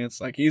significance.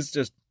 Like, he's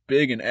just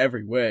big in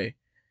every way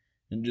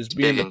and just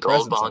being big in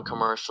Gold Bond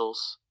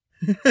commercials.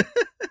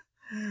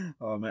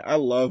 Oh man, I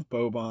love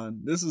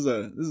Boban. This is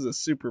a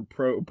super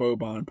pro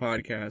Boban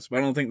podcast, but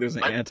I don't think there's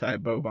an anti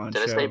Boban show.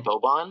 Did I say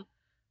Boban?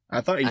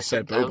 I thought you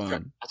said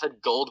Boban. I said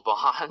Gold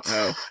Bond.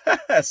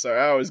 Oh, sorry,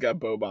 I always got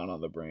Boban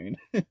on the brain.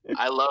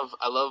 I love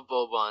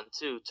Boban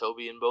too.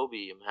 Toby and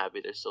Bobby. I'm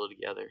happy they're still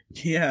together.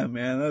 Yeah,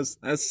 man,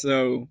 that's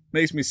so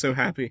makes me so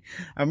happy.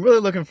 I'm really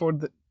looking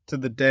forward to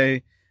the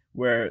day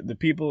where the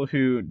people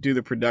who do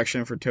the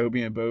production for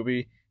Toby and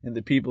Bobby and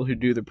the people who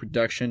do the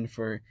production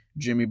for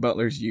Jimmy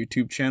Butler's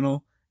YouTube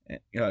channel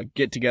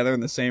get together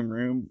in the same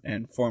room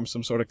and form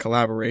some sort of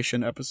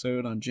collaboration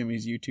episode on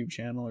Jimmy's YouTube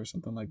channel or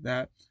something like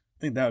that. I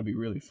think that would be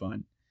really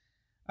fun.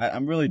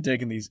 I'm really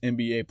digging these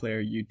NBA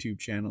player YouTube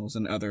channels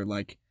and other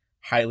like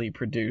highly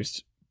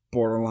produced,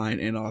 borderline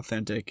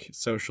inauthentic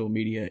social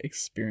media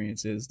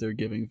experiences they're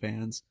giving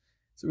fans.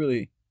 It's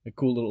really a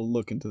cool little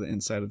look into the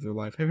inside of their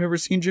life. Have you ever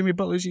seen Jimmy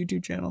Butler's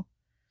YouTube channel?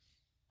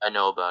 I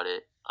know about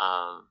it.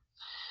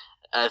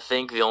 I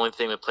think the only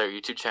thing with player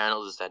YouTube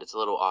channels is that it's a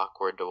little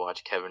awkward to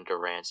watch Kevin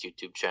Durant's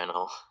YouTube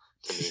channel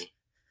to me.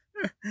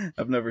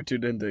 I've never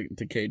tuned into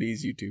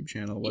KD's YouTube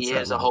channel. What's he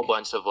has that a like? whole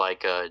bunch of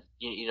like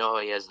you know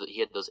he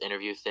had those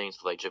interview things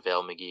with like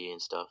JaVale McGee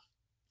and stuff.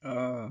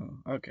 Oh,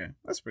 okay,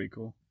 that's pretty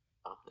cool.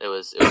 It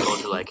was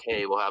mostly like,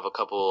 hey, we'll have a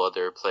couple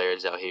other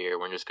players out here.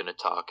 We're just gonna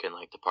talk in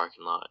like the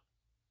parking lot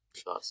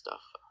about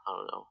stuff. I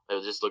don't know. It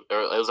was just it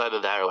was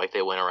either that or like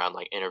they went around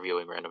like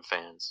interviewing random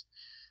fans.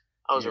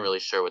 I wasn't really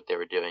sure what they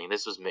were doing.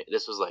 This was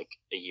like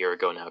a year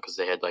ago now because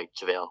they had like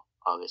JaVale,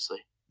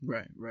 obviously.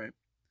 Right.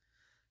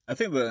 I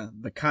think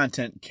the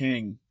content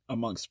king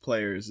amongst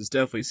players is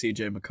definitely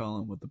CJ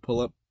McCollum with the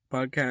Pull Up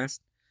podcast.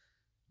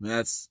 I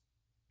mean,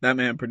 that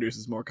man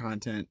produces more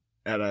content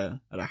at a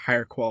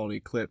higher quality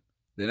clip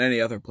than any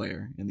other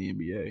player in the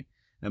NBA.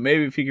 Now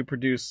maybe if he could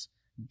produce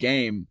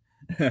game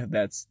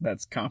that's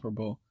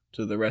comparable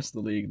to the rest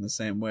of the league in the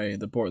same way,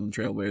 the Portland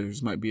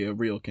Trailblazers might be a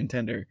real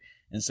contender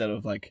instead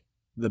of like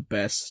the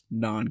best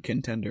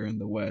non-contender in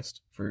the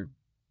West for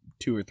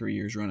 2 or 3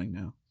 years running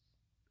now.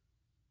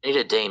 Need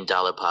a Dame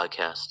Dollar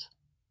podcast.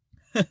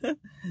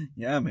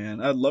 Yeah, man.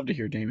 I'd love to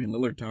hear Damian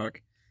Lillard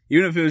talk.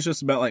 Even if it was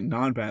just about like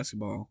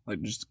non-basketball.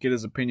 Like just get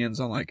his opinions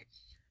on like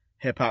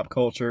hip-hop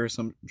culture or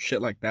some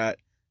shit like that.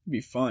 It'd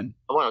be fun.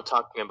 I want him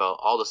talking about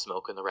all the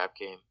smoke in the rap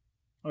game.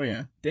 Oh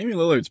yeah. Damian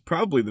Lillard's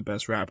probably the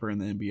best rapper in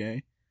the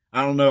NBA.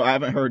 I don't know. I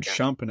haven't heard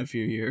Shump in a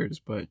few years,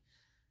 but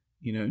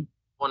you know.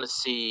 I want to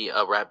see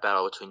a rap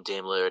battle between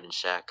Dame Lillard and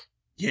Shaq.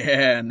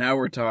 Yeah, now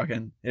we're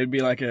talking. It'd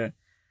be like a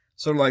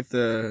sort of like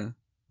the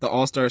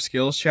All-Star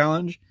Skills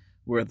Challenge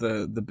where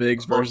the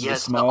bigs versus the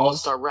smalls.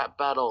 The All-Star rap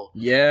battle.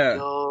 Yeah.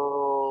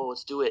 Yo,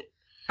 let's do it.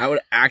 I would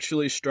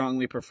actually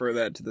strongly prefer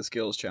that to the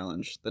Skills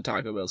Challenge, the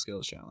Taco Bell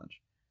Skills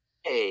Challenge.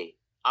 Hey,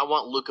 I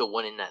want Luka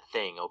winning that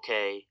thing,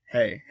 okay?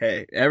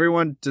 Hey,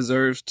 everyone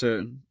deserves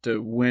to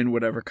win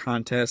whatever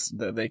contest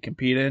that they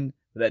compete in,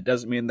 but that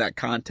doesn't mean that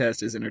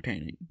contest is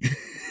entertaining.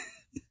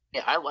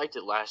 Yeah, I liked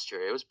it last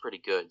year. It was pretty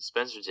good.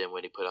 Spencer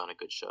Dinwiddie put on a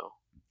good show.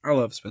 I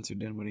love Spencer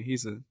Dinwiddie.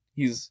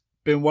 He's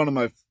been one of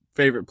my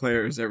favorite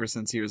players ever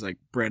since he was like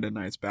Brandon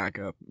Knight's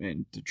backup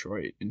in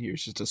Detroit, and he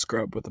was just a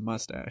scrub with a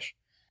mustache.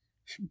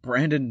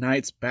 Brandon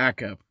Knight's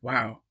backup.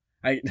 Wow.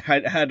 I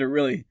had to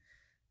really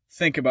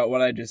think about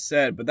what I just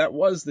said, but that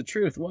was the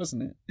truth,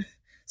 wasn't it?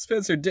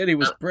 Spencer Dinwiddie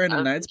was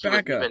Brandon Knight's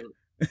backup.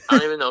 I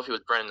don't even know if he was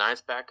Brandon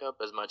Knight's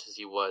backup as much as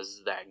he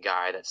was that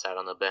guy that sat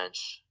on the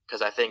bench.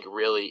 Because I think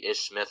really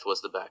Ish Smith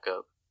was the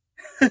backup.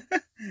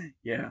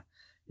 Yeah,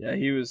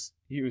 he was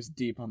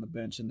deep on the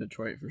bench in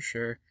Detroit for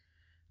sure.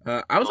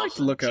 I would like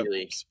to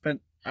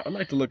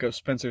look up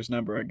Spencer's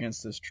number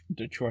against this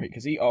Detroit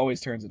because he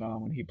always turns it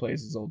on when he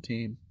plays his old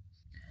team.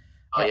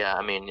 Oh yeah,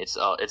 I mean it's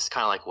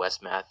kind of like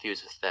Wes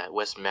Matthews with that.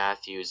 Wes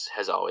Matthews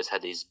has always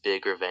had these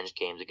big revenge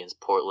games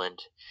against Portland,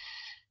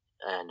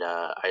 and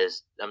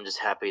I'm just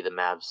happy the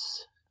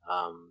Mavs.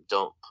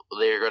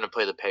 They're going to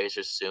play the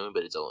Pacers soon,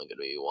 but it's only going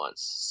to be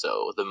once.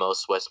 So the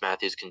most Wes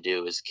Matthews can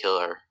do is kill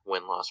our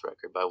win-loss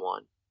record by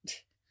 1.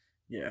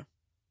 Yeah,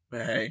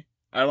 but hey,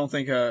 I don't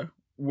think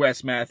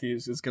Wes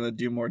Matthews is going to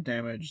do more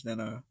damage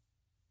than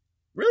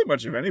really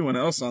much of anyone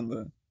else on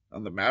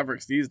the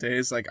Mavericks these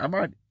days. Like I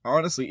might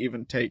honestly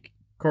even take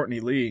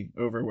Courtney Lee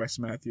over Wes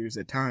Matthews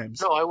at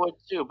times. No, I would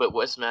too, but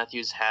Wes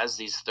Matthews has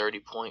these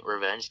 30-point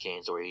revenge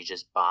games where he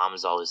just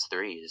bombs all his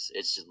threes.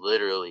 It's just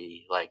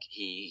literally like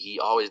he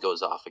always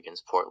goes off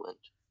against Portland,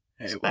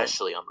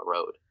 especially on the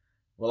road.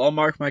 Well, I'll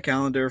mark my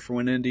calendar for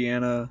when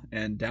Indiana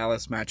and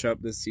Dallas match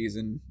up this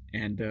season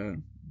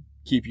and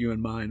keep you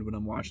in mind when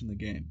I'm watching the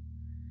game.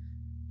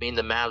 I mean,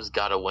 the Mavs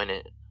got to win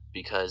it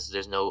because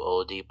there's no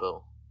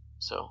Oladipo,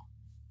 so...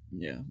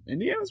 Yeah,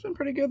 Indiana's been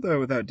pretty good though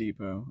without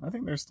Depot. I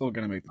think they're still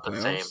gonna make the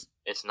playoffs.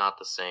 It's not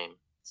the same.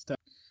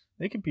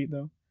 They compete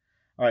though.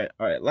 All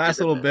right. Last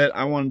little bit,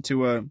 I wanted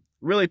to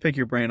really pick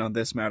your brain on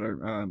this matter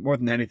more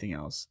than anything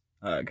else,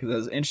 because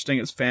as interesting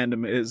as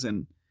fandom is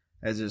and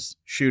as just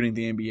shooting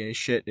the NBA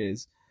shit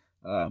is,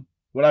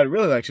 what I'd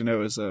really like to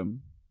know is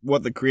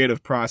what the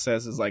creative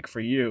process is like for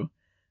you,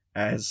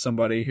 as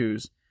somebody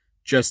who's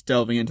just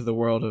delving into the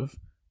world of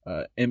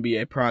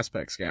NBA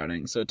prospect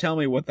scouting. So tell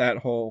me what that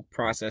whole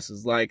process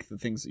is like, the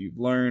things that you've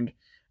learned,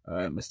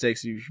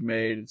 mistakes you've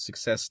made,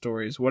 success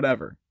stories,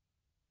 whatever.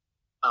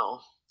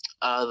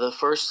 The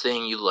first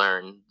thing you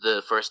learn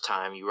the first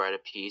time you write a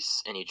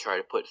piece and you try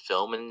to put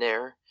film in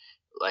there,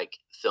 like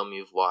film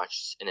you've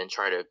watched, and then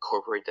try to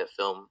incorporate that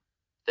film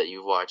that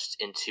you've watched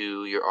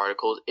into your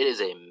articles, it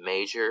is a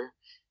major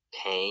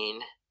pain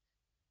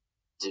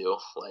to do.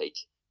 Like,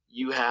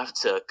 you have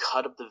to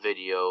cut up the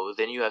video,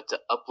 then you have to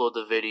upload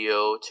the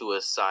video to a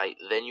site,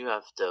 then you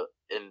have to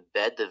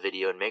embed the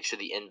video and make sure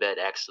the embed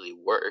actually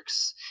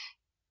works.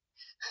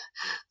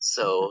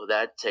 So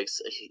that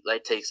takes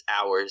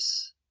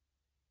hours.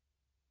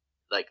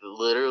 Like,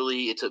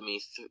 literally, it took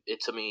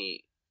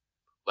me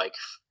like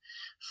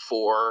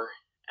 4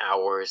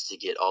 hours to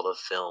get all the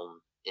film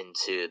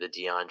into the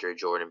DeAndre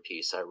Jordan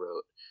piece I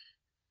wrote.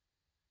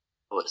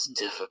 It was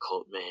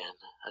difficult, man.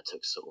 That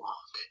took so long.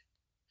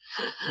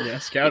 Yeah,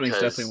 scouting is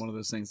definitely one of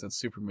those things that's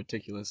super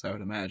meticulous, I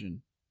would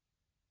imagine.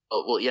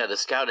 Oh, well, yeah, the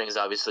scouting is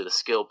obviously the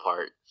skill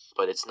part,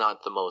 but it's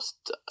not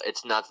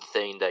the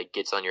thing that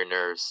gets on your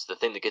nerves. The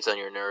thing that gets on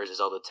your nerves is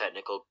all the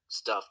technical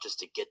stuff just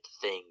to get the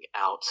thing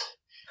out.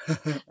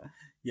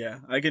 Yeah,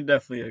 I can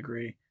definitely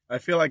agree. I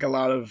feel like a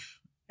lot of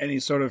any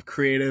sort of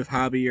creative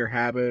hobby or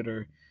habit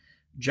or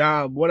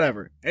job,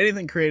 whatever,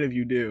 anything creative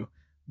you do,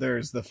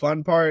 there's the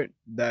fun part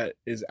that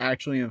is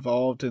actually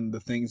involved in the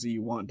things that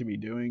you want to be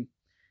doing.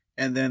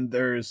 And then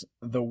there's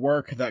the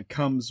work that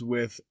comes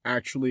with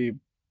actually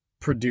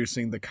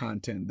producing the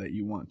content that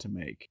you want to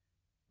make.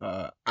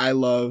 I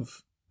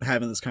love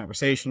having this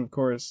conversation, of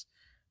course.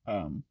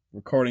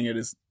 Recording it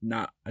is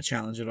not a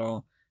challenge at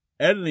all.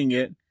 Editing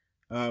it,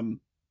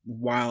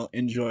 while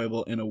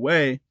enjoyable in a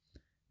way,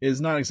 is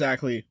not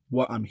exactly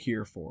what I'm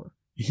here for,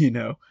 you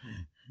know?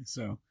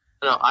 So.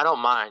 No, I don't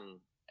mind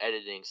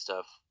editing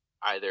stuff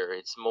either.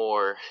 It's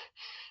more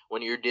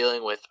when you're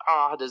dealing with,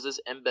 does this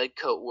embed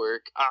code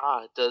work?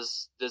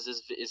 Is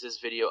this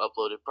video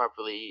uploaded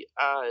properly?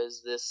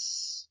 Is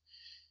this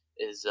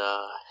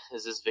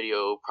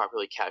video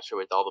properly captured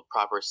with all the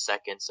proper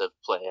seconds of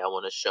play I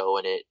want to show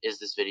in it? Is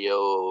this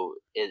video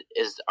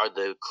are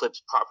the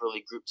clips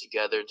properly grouped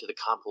together into the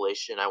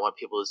compilation I want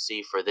people to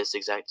see for this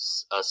exact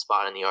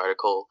spot in the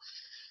article?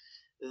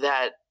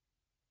 That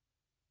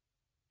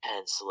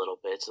hence a little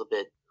bit. It's a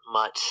bit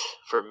much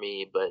for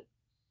me, but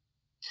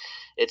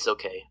it's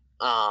okay.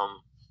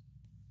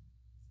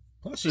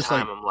 Plus, just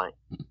I'm like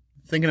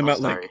thinking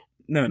about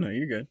no,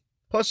 you're good.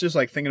 Plus, just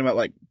like thinking about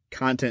like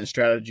content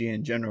strategy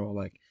in general,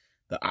 like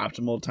the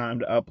optimal time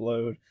to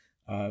upload.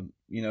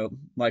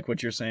 Like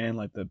what you're saying,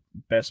 like the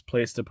best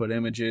place to put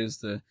images,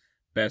 the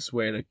best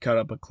way to cut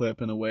up a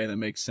clip in a way that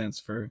makes sense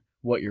for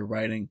what you're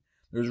writing.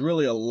 There's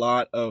really a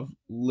lot of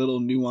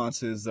little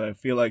nuances that I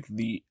feel like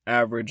the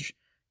average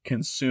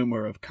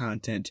consumer of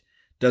content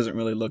doesn't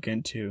really look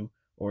into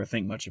or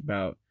think much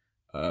about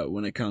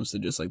when it comes to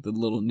just like the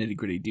little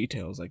nitty-gritty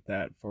details like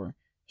that for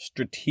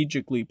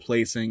strategically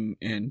placing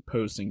and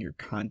posting your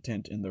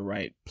content in the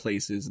right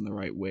places in the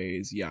right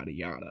ways, yada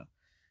yada.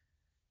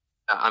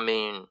 I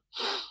mean,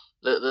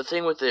 the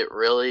thing with it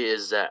really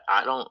is that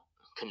I don't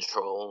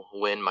control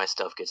when my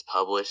stuff gets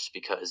published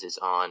because it's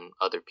on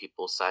other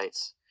people's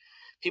sites.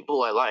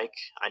 People I like,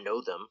 I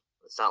know them.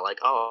 It's not like,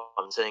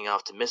 I'm sending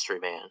off to Mystery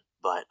Man,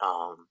 but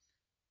I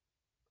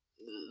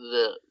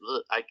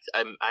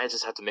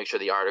just have to make sure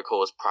the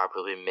article is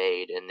properly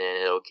made, and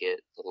then it'll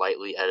get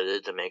lightly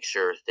edited to make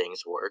sure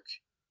things work,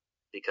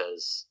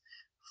 because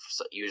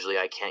usually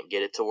I can't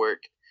get it to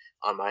work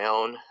on my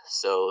own,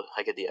 so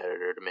I get the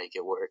editor to make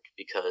it work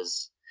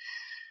because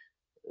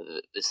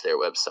it's their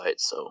website,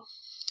 so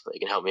they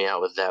can help me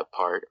out with that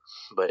part,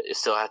 but I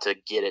still have to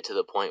get it to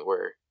the point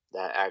where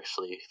that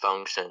actually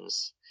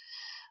functions.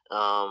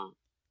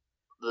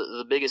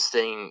 The biggest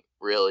thing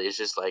really is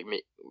just like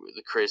me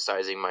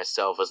criticizing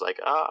myself as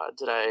like,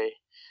 did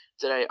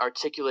I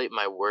articulate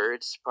my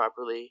words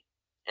properly?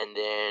 And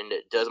then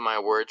does my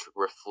words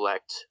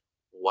reflect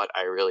what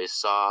I really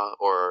saw,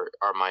 or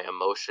are my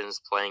emotions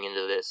playing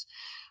into this?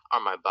 Are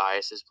my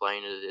biases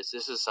playing into this?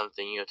 This is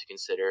something you have to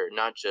consider,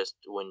 not just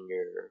when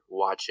you're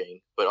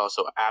watching, but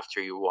also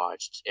after you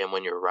watched and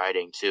when you're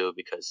writing too,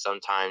 because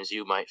sometimes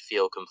you might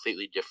feel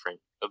completely different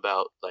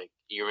about, like,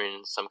 you're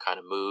in some kind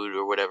of mood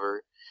or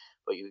whatever,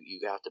 but you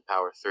have to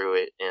power through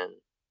it. And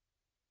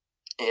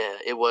yeah,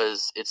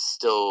 it's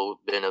still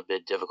been a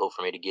bit difficult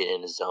for me to get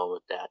in the zone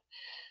with that,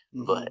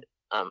 but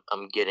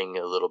I'm getting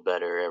a little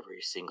better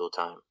every single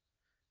time.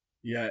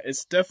 Yeah,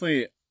 it's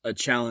definitely a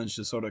challenge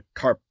to sort of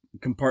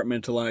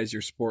compartmentalize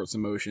your sports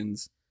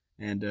emotions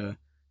and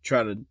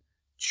try to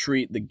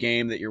treat the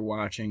game that you're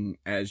watching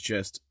as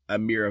just a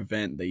mere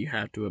event that you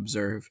have to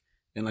observe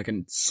in like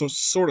a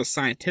sort of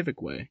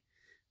scientific way,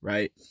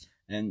 right?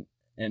 And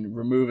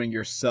removing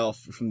yourself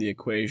from the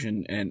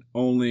equation and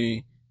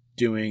only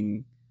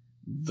doing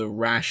the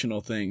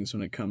rational things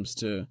when it comes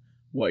to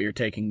what you're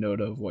taking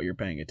note of, what you're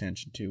paying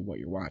attention to, what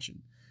you're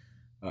watching.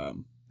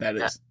 That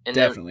is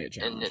definitely a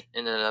challenge.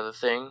 And another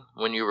thing,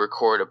 when you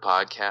record a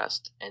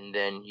podcast and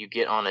then you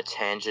get on a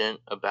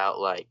tangent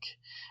about like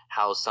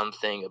how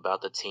something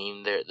about the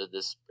team that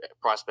this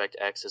prospect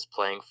X is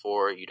playing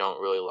for, you don't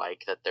really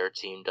like that their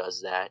team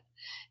does that,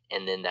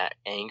 and then that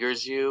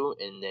angers you,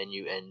 and then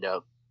you end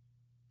up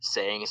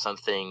saying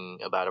something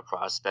about a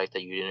prospect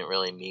that you didn't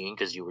really mean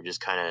because you were just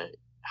kind of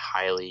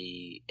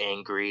highly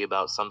angry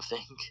about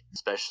something,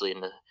 especially in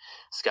the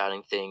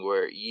scouting thing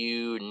where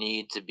you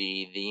need to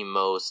be the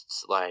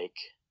most like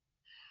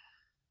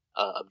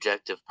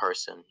objective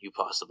person you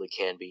possibly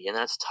can be, and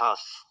that's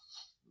tough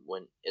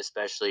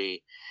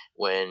especially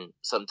when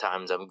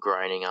sometimes I'm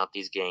grinding out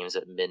these games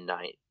at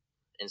midnight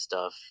and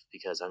stuff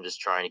because I'm just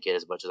trying to get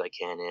as much as I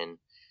can in,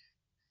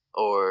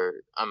 or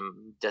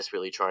I'm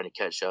desperately trying to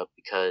catch up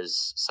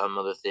because some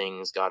other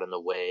things got in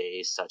the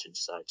way, such and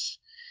such.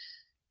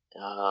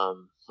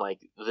 Like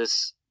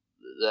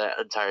that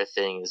entire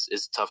thing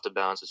is tough to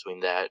balance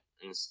between that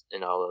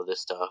and all of this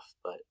stuff,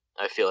 but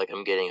I feel like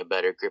I'm getting a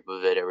better grip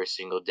of it every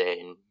single day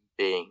and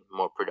being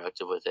more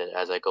productive with it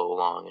as I go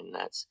along, and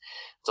that's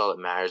all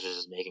that matters, is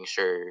just making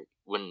sure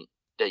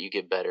that you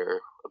get better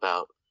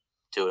about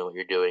doing what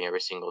you're doing every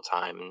single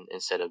time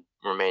instead of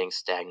remaining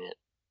stagnant.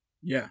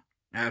 Yeah,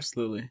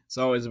 absolutely. It's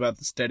always about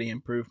the steady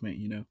improvement,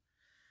 you know.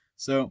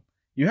 So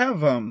you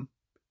have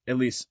at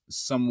least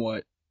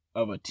somewhat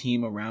of a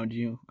team around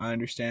you. I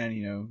understand,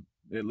 you know,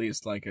 at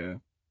least like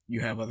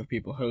you have other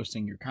people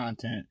hosting your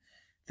content,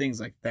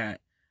 things like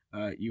that.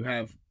 You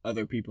have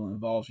other people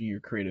involved in your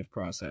creative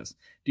process.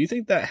 Do you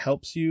think that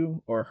helps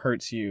you or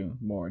hurts you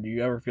more? Do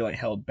you ever feel like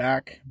held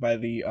back by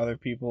the other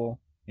people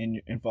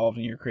involved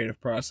in your creative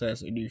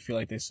process, or do you feel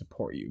like they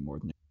support you more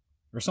than,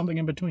 or something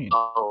in between?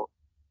 Oh,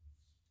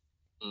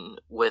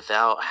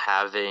 without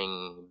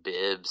having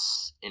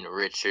Bibbs and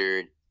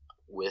Richard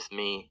with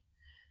me,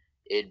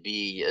 it'd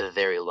be a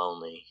very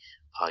lonely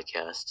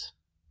podcast,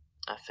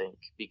 I think,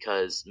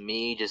 because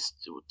me just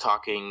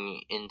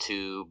talking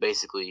into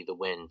basically the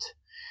wind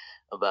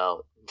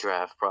about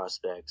draft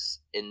prospects,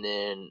 and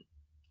then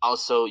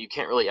also you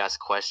can't really ask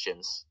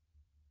questions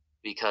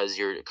because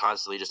you're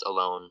constantly just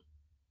alone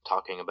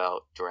talking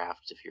about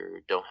draft if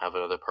you don't have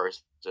another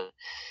person.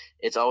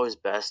 It's always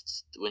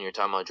best when you're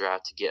talking about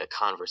draft to get a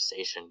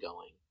conversation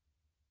going,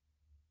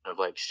 of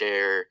like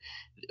share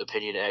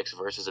opinion X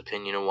versus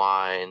opinion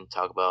Y and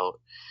talk about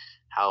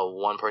how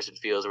one person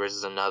feels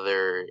versus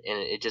another, and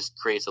it just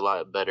creates a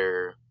lot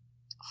better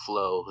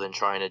flow than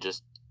trying to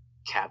just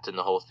captain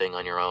the whole thing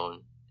on your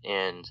own.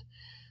 And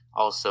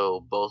also,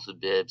 both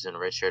Bibbs and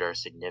Richard are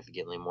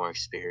significantly more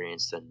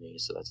experienced than me,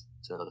 so that's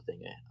another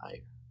thing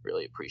I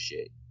really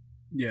appreciate.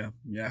 Yeah,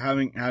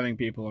 having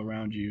people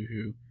around you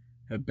who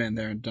have been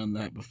there and done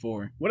that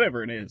before,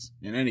 whatever it is,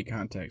 in any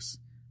context,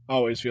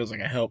 always feels like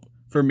a help,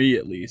 for me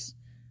at least.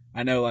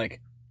 I know,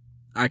 like,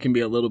 I can be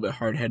a little bit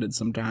hard-headed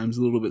sometimes,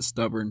 a little bit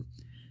stubborn,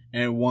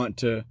 and want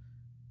to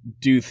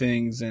do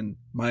things in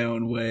my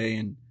own way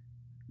and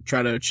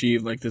try to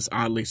achieve, like, this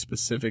oddly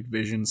specific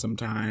vision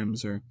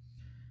sometimes, or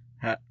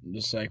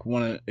just, like,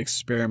 want to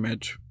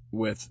experiment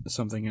with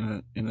something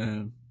in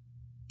a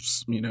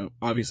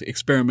obviously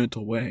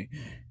experimental way.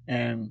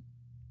 And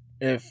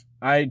if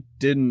I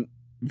didn't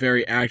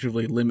very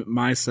actively limit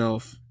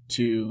myself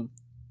to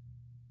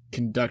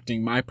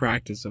conducting my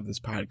practice of this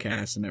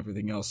podcast and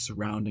everything else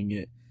surrounding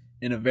it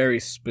in a very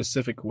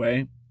specific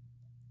way,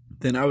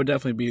 then I would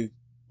definitely be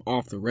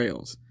off the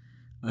rails.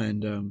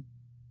 And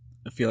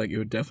I feel like it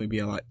would definitely be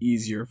a lot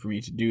easier for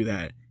me to do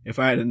that if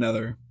I had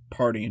another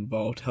party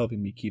involved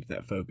helping me keep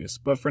that focus.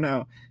 But for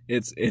now,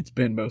 it's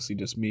been mostly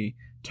just me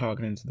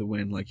talking into the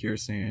wind, like you're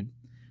saying.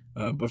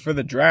 But for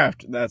the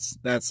draft,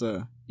 that's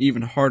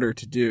even harder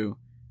to do,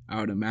 I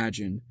would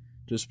imagine,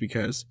 just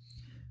because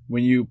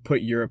when you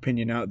put your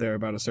opinion out there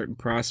about a certain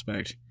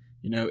prospect,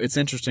 it's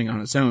interesting on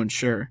its own,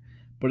 sure,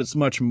 but it's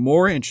much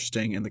more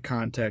interesting in the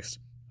context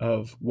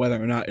of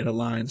whether or not it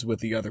aligns with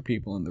the other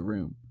people in the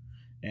room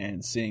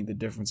and seeing the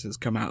differences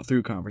come out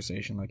through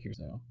conversation, like you're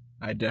saying.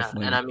 I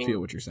definitely feel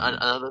what you're saying.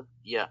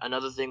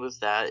 Another thing with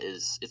that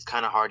is it's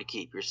kind of hard to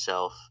keep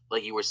yourself,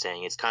 like you were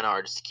saying, it's kind of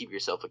hard to keep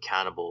yourself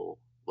accountable,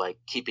 like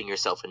keeping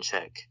yourself in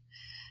check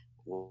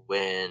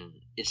when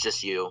it's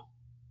just you,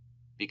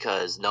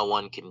 because no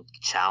one can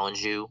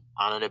challenge you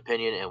on an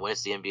opinion. And when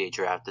it's the NBA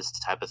draft, it's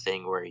the type of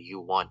thing where you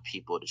want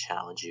people to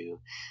challenge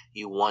you.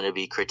 You want to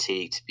be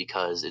critiqued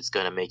because it's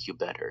going to make you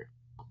better.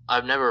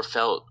 I've never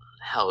felt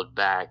held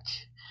back.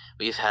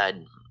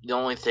 The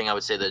only thing I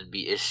would say that'd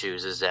be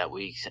issues is that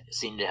we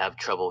seem to have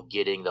trouble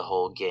getting the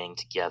whole gang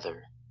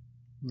together.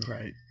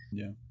 Right,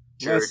 yeah.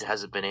 Jared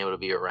hasn't been able to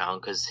be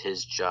around because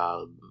his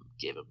job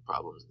gave him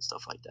problems and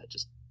stuff like that.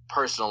 Just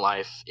personal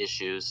life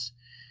issues.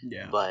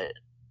 Yeah. But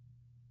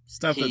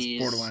stuff that's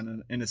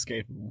borderline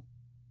inescapable.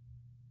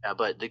 Yeah,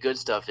 but the good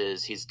stuff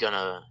is he's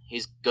gonna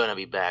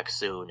be back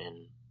soon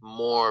and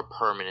more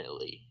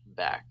permanently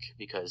back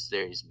because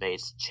he's made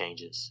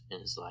changes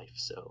in his life.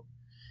 So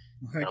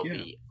that'll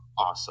be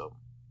awesome.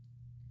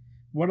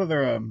 What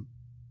other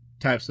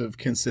types of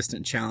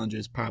consistent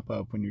challenges pop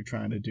up when you're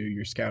trying to do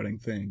your scouting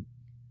thing?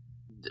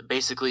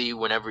 Basically,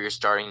 whenever you're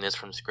starting this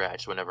from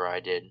scratch, whenever I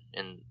did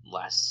in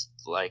last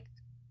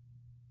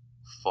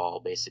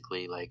fall,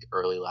 basically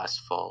early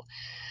last fall,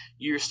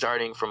 you're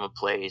starting from a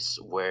place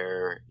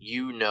where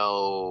you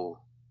know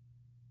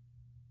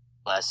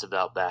less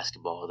about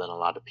basketball than a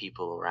lot of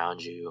people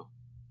around you,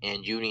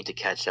 and you need to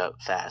catch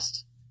up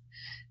fast.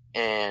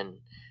 And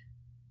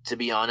to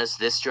be honest,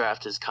 this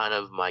draft is kind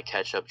of my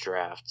catch-up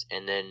draft,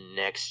 and then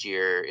next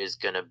year is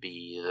going to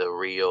be the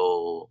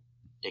real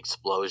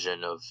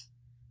explosion of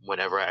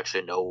whenever I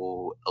actually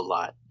know a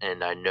lot,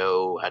 and I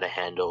know how to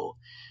handle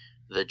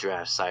the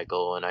draft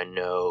cycle, and I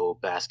know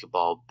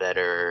basketball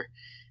better.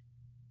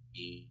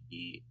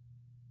 The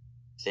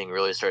thing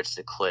really starts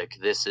to click.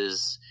 This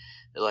is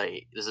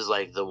like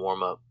the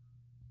warm-up.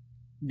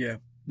 Yeah,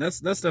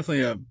 that's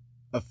definitely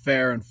a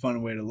fair and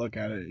fun way to look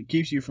at it. It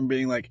keeps you from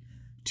being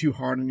too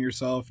hard on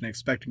yourself and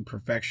expecting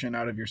perfection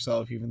out of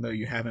yourself, even though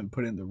you haven't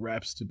put in the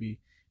reps to be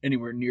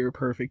anywhere near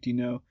perfect.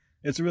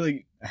 It's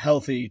really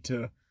healthy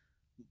to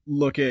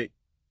look at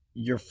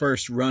your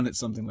first run at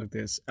something like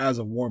this as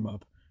a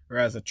warm-up or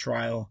as a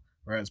trial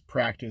or as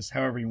practice,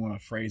 however you want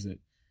to phrase it.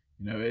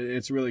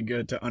 It's really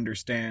good to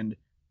understand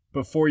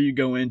before you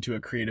go into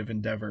a creative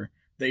endeavor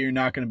that you're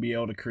not going to be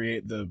able to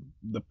create the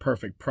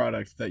perfect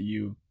product that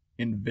you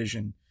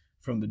envision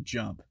from the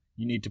jump.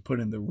 You need to put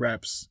in the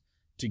reps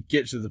to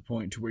get to the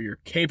point to where you're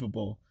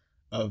capable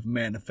of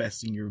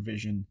manifesting your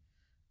vision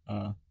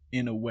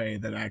in a way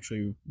that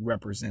actually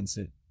represents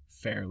it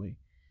fairly.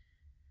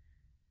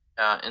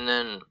 And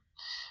then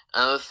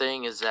another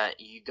thing is that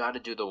you got to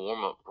do the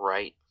warm-up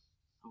right,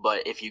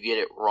 but if you get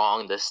it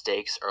wrong, the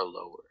stakes are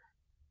lower.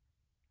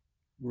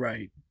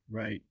 Right.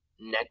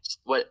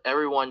 What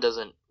everyone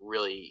doesn't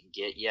really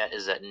get yet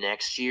is that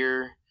next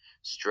year's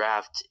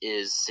draft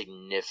is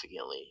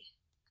significantly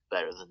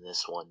better than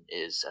this one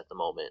is at the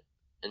moment.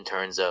 in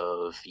terms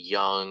of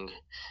young,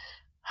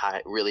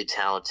 really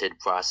talented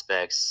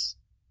prospects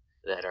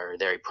that are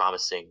very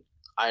promising.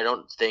 I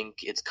don't think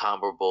it's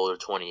comparable to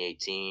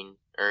 2018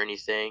 or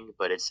anything,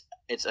 but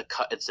it's a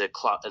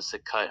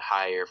cut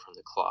higher from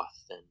the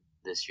cloth than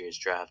this year's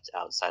draft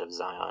outside of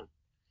Zion.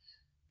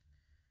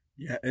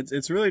 Yeah,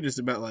 it's really just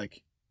about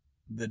like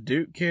the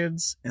Duke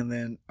kids, and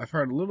then I've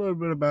heard a little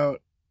bit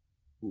about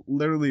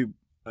literally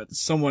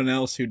someone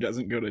else who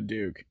doesn't go to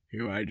Duke,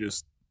 who I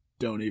just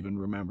don't even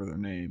remember their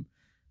name,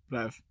 but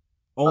I've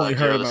only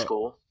heard about.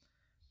 School.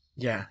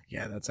 Yeah,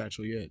 that's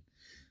actually it.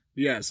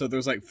 Yeah, so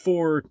there's like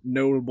 4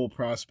 notable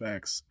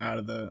prospects out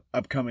of the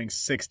upcoming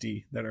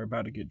 60 that are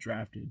about to get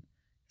drafted.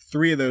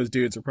 3 of those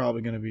dudes are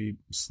probably going to be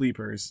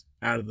sleepers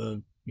out of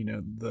the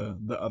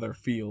the other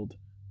field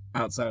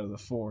outside of the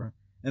 4.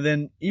 And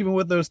then even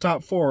with those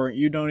top 4,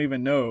 you don't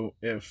even know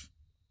if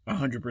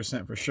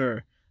 100% for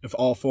sure if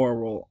all 4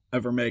 will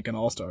ever make an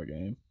All-Star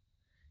game.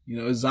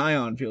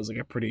 Zion feels like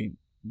a pretty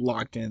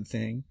locked in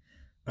thing.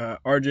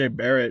 RJ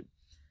Barrett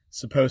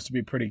supposed to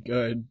be pretty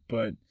good,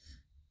 but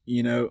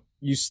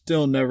you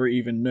still never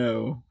even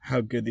know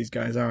how good these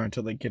guys are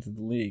until they get to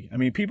the league. I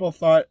mean, people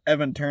thought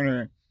Evan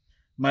Turner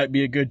might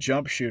be a good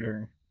jump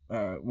shooter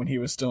when he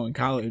was still in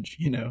college,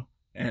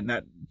 and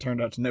that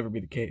turned out to never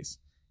be the case.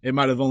 It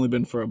might have only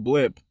been for a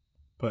blip,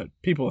 but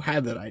people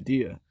had that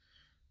idea.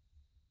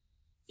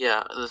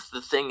 Yeah,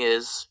 the thing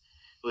is,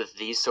 with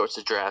these sorts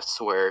of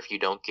drafts where if you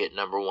don't get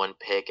number 1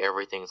 pick,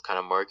 everything's kind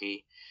of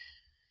murky.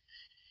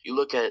 You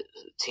look at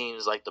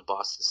teams like the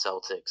Boston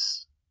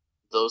Celtics,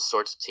 those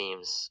sorts of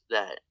teams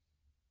that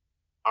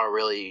are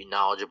really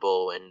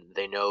knowledgeable and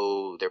they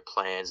know their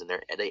plans and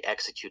they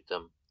execute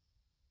them.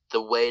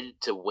 The way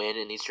to win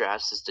in these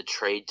drafts is to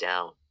trade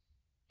down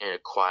and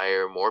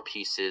acquire more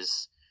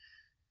pieces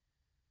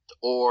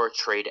or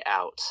trade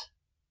out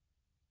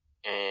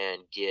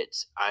and get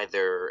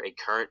either a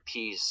current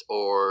piece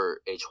or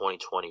a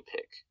 2020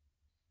 pick.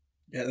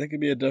 Yeah, that could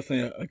be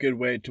definitely a good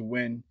way to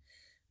win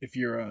if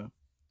you're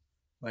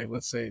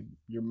let's say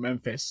you're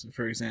Memphis,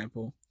 for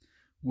example,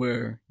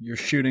 where you're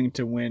shooting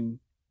to win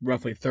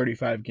roughly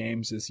 35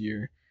 games this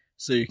year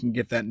so you can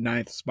get that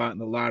 9th spot in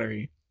the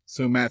lottery.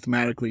 So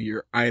mathematically,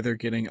 you're either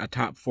getting a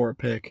top 4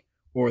 pick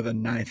or the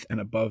 9th and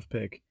above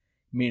pick,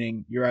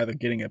 meaning you're either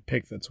getting a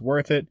pick that's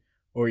worth it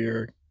or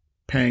you're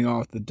paying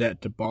off the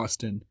debt to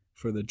Boston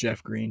for the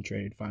Jeff Green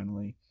trade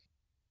finally.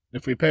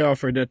 If we pay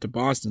off our debt to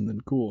Boston,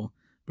 then cool.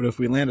 But if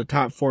we land a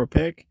top 4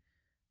 pick,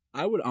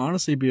 I would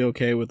honestly be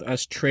okay with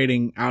us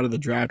trading out of the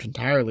draft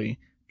entirely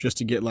just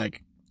to get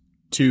like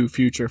 2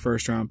 future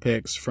first-round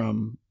picks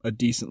from a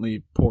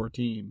decently poor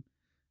team.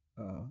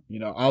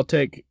 I'll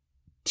take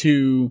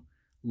 2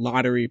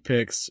 lottery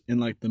picks in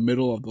like the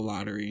middle of the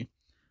lottery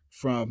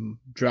from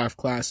draft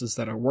classes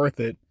that are worth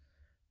it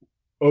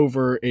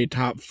over a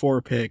top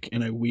 4 pick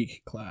in a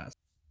weak class.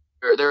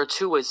 There are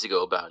 2 ways to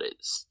go about it.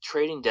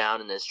 Trading down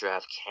in this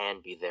draft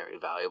can be very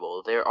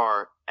valuable. There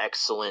are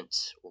excellent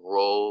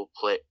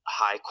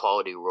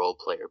high-quality role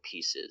player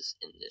pieces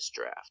in this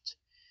draft.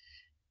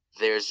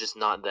 There's just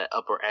not that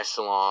upper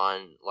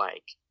echelon,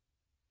 like,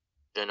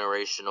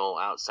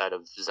 generational outside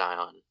of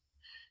Zion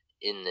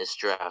in this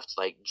draft.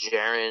 Like,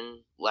 Jaren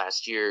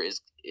last year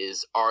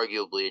is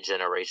arguably a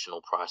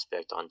generational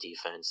prospect on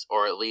defense,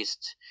 or at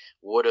least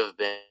would have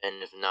been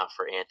if not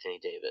for Anthony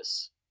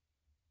Davis.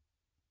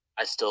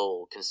 I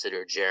still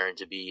consider Jaren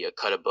to be a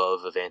cut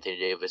above of Anthony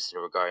Davis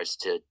in regards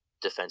to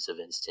defensive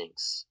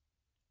instincts.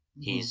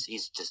 Mm-hmm.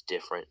 He's just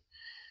different.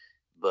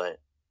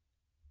 But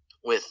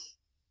with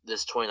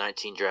this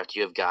 2019 draft,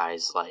 you have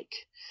guys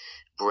like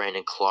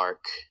Brandon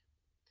Clark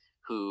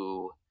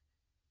who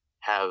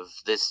have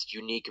this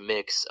unique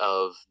mix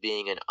of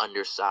being an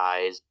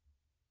undersized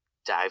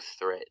dive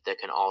threat that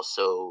can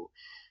also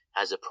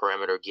has a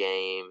perimeter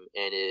game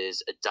and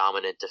is a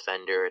dominant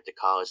defender at the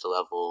college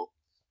level.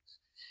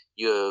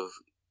 You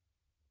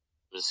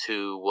have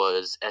who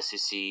was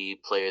SEC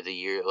Player of the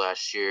Year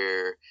last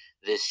year.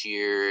 This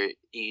year,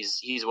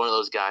 he's one of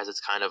those guys that's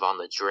kind of on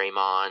the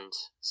Draymond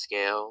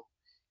scale.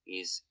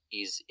 He's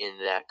in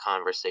that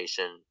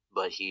conversation,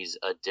 but he's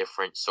a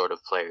different sort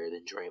of player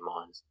than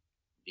Draymond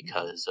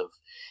because of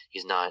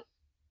he's not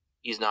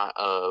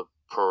a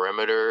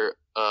perimeter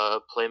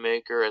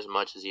playmaker as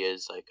much as he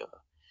is like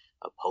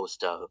a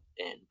post up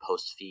and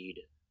post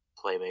feed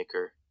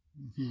playmaker.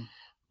 Mm-hmm.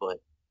 But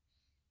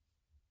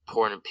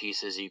important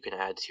pieces you can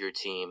add to your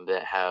team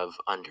that have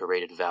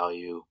underrated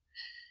value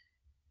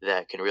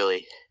that can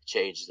really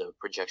change the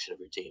projection of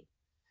your team.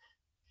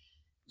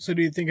 So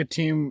do you think a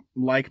team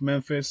like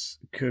Memphis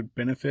could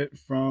benefit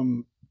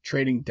from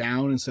trading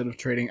down instead of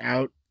trading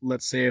out?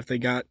 Let's say if they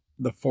got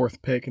the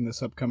 4th pick in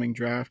this upcoming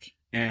draft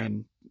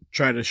and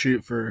try to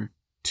shoot for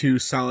 2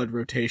 solid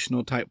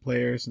rotational type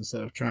players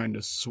instead of trying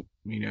to,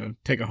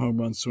 take a home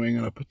run swing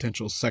on a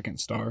potential 2nd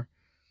star.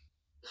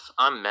 If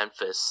I'm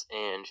Memphis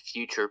and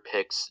future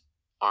picks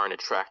aren't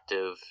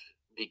attractive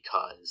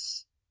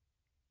because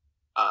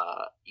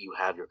you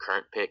have your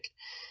current pick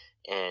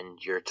and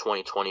your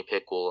 2020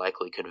 pick will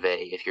likely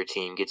convey if your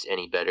team gets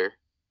any better,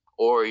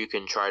 Or you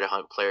can try to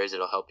hunt players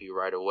that'll help you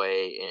right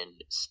away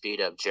and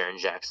speed up Jaren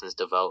Jackson's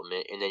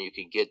development, and then you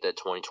can get that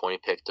 2020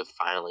 pick to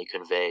finally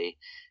convey,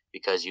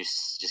 because you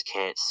just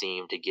can't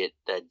seem to get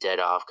that debt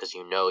off because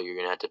you know you're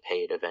going to have to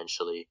pay it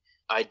eventually.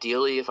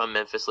 Ideally, if I'm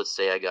Memphis, let's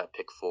say I got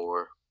pick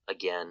 4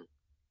 again,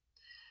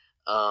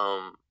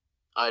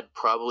 I'd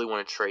probably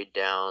want to trade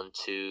down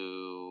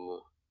to,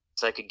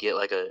 so I could get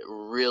like a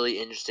really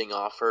interesting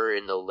offer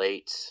in the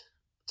late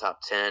top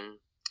 10.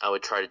 I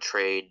would try to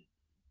trade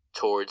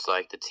towards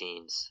like the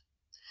teens.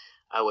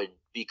 I would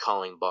be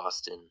calling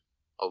Boston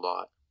a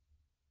lot,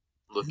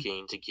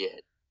 looking to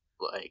get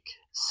like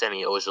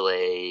Semi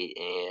Ojeleye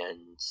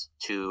and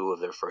 2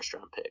 of their first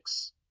round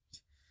picks.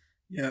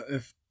 Yeah,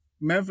 if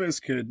Memphis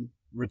could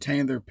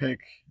retain their pick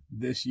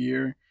this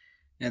year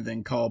and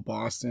then call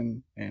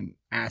Boston and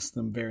ask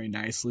them very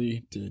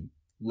nicely to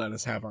let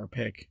us have our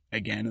pick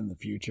again in the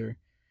future,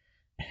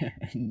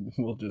 and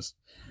we'll just,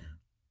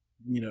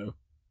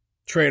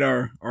 trade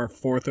our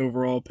 4th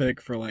overall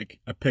pick for like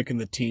a pick in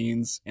the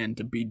teens and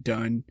to be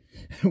done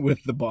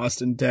with the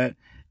Boston debt,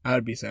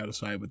 I'd be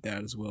satisfied with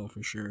that as well,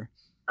 for sure.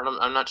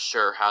 I'm not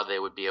sure how they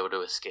would be able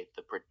to escape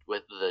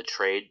with the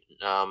trade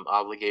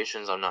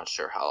obligations. I'm not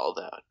sure how all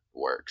that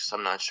works.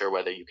 I'm not sure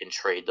whether you can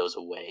trade those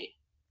away.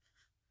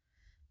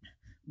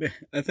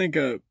 I think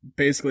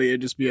basically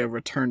it'd just be a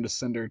return to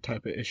sender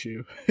type of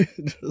issue.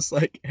 Just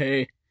like,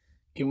 hey,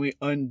 can we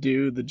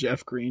undo the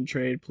Jeff Green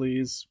trade,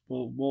 please?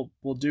 We'll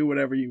do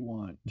whatever you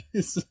want.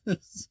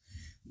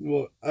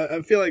 Well,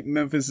 I feel like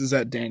Memphis is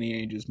at Danny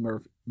Ainge's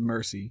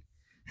mercy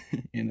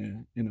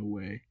in a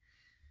way.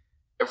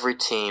 Every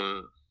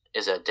team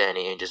is at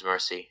Danny Ainge's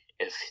mercy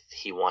if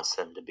he wants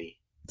them to be.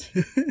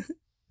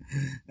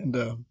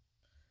 And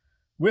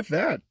with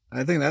that,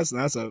 I think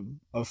that's a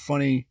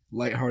funny,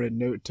 lighthearted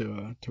note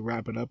to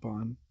wrap it up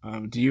on.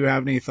 Do you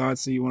have any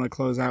thoughts that you want to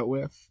close out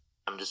with?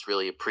 I'm just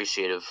really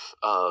appreciative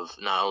of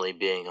not only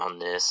being on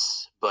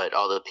this, but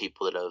all the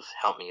people that have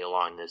helped me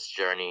along this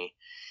journey,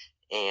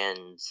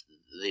 and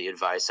the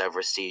advice I've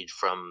received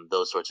from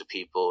those sorts of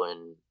people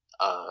in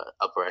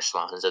upper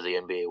echelons of the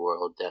NBA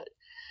world that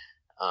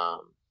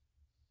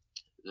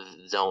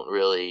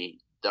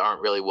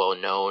aren't really well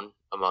known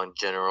among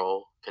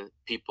general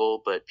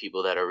people, but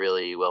people that are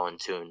really well in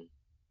tune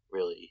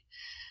really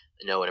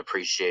know and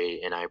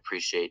appreciate, and I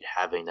appreciate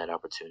having that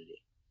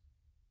opportunity.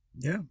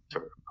 Yeah,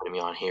 for putting me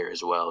on here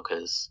as well,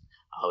 because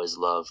I always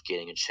love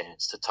getting a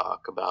chance to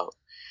talk about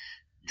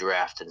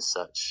draft and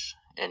such,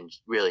 and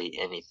really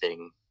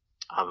anything.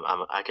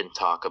 I can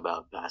talk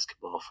about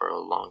basketball for a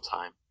long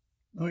time.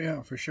 Oh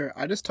yeah, for sure.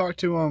 I just talked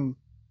to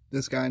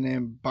this guy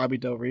named Bobby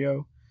Del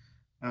Rio.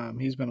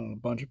 He's been on a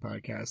bunch of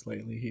podcasts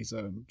lately. He's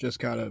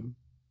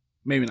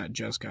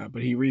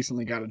but he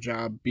recently got a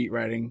job beat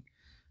writing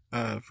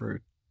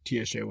for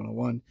TSJ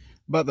 101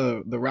 about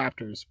the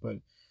Raptors, but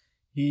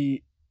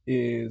he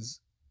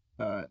is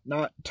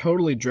not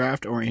totally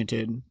draft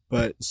oriented,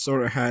 but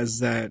sort of has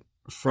that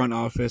front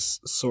office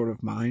sort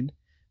of mind.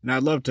 And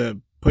I'd love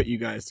to put you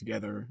guys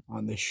together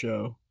on this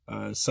show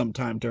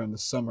sometime during the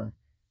summer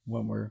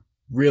when we're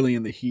really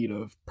in the heat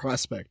of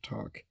prospect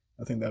talk.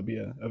 I think that'd be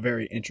a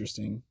very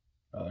interesting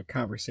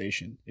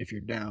conversation if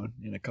you're down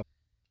in a couple.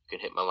 You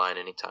can hit my line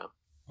anytime.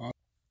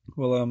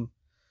 Well,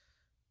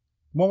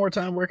 one more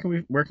time, where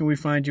can we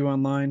find you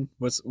online?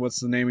 What's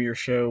the name of your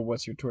show?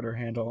 What's your Twitter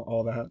handle?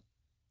 All that.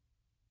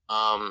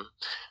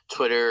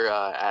 Twitter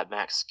at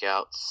Max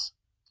Scouts,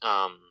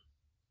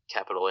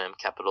 capital M,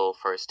 capital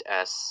first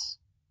S.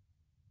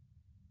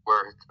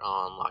 Work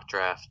on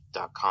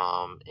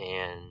lockdraft.com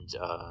and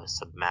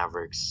some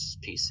Mavericks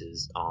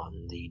pieces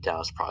on the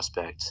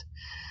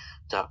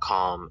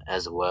DallasProspect.com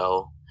as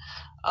well.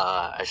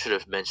 I should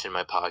have mentioned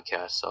my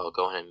podcast, so I'll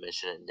go ahead and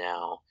mention it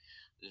now.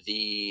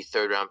 The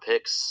 3rd round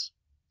picks.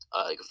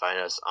 You can find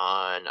us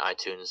on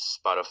iTunes,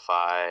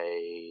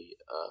 Spotify,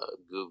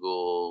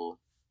 Google,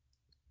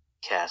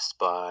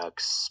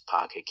 Castbox,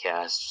 Pocket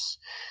Casts,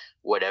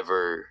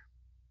 whatever.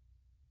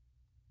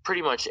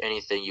 Pretty much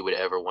anything you would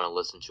ever want to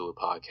listen to a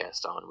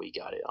podcast on, we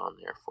got it on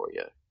there for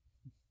you.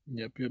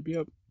 Yep.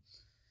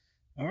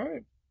 All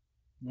right.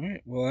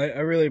 Well,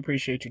 I really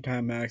appreciate your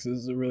time, Max. This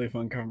is a really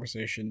fun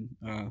conversation.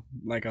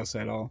 Like I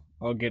said, I'll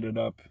get it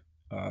up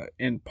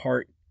in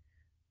part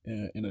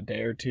in a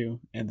day or two,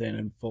 and then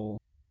in full.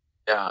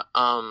 Yeah.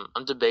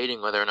 I'm debating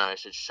whether or not I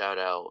should shout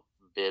out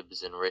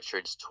Bibbs and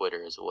Richard's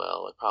Twitter as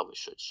well. I probably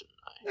should, shouldn't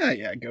I?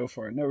 Yeah, go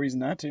for it. No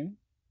reason not to.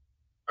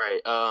 All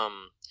right.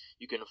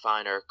 You can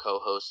find our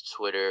co-host's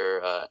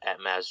Twitter at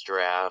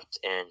MazDraft,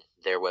 and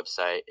their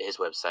website, his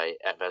website,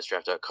 at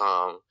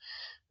MazDraft.com.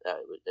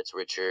 That's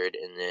Richard.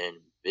 And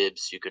then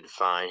Bibbs, you can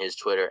find his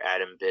Twitter,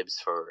 Adam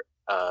Bibbs, for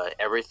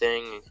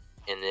everything,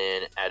 and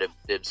then Adam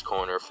Bibbs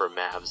Corner for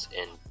Mavs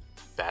and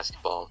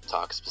basketball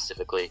talk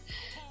specifically,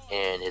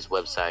 and his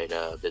website,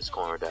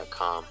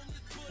 BibbsCorner.com.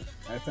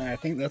 I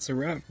think that's a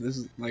wrap. This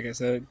is, like I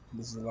said,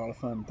 this is a lot of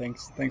fun.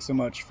 Thanks so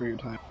much for your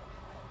time.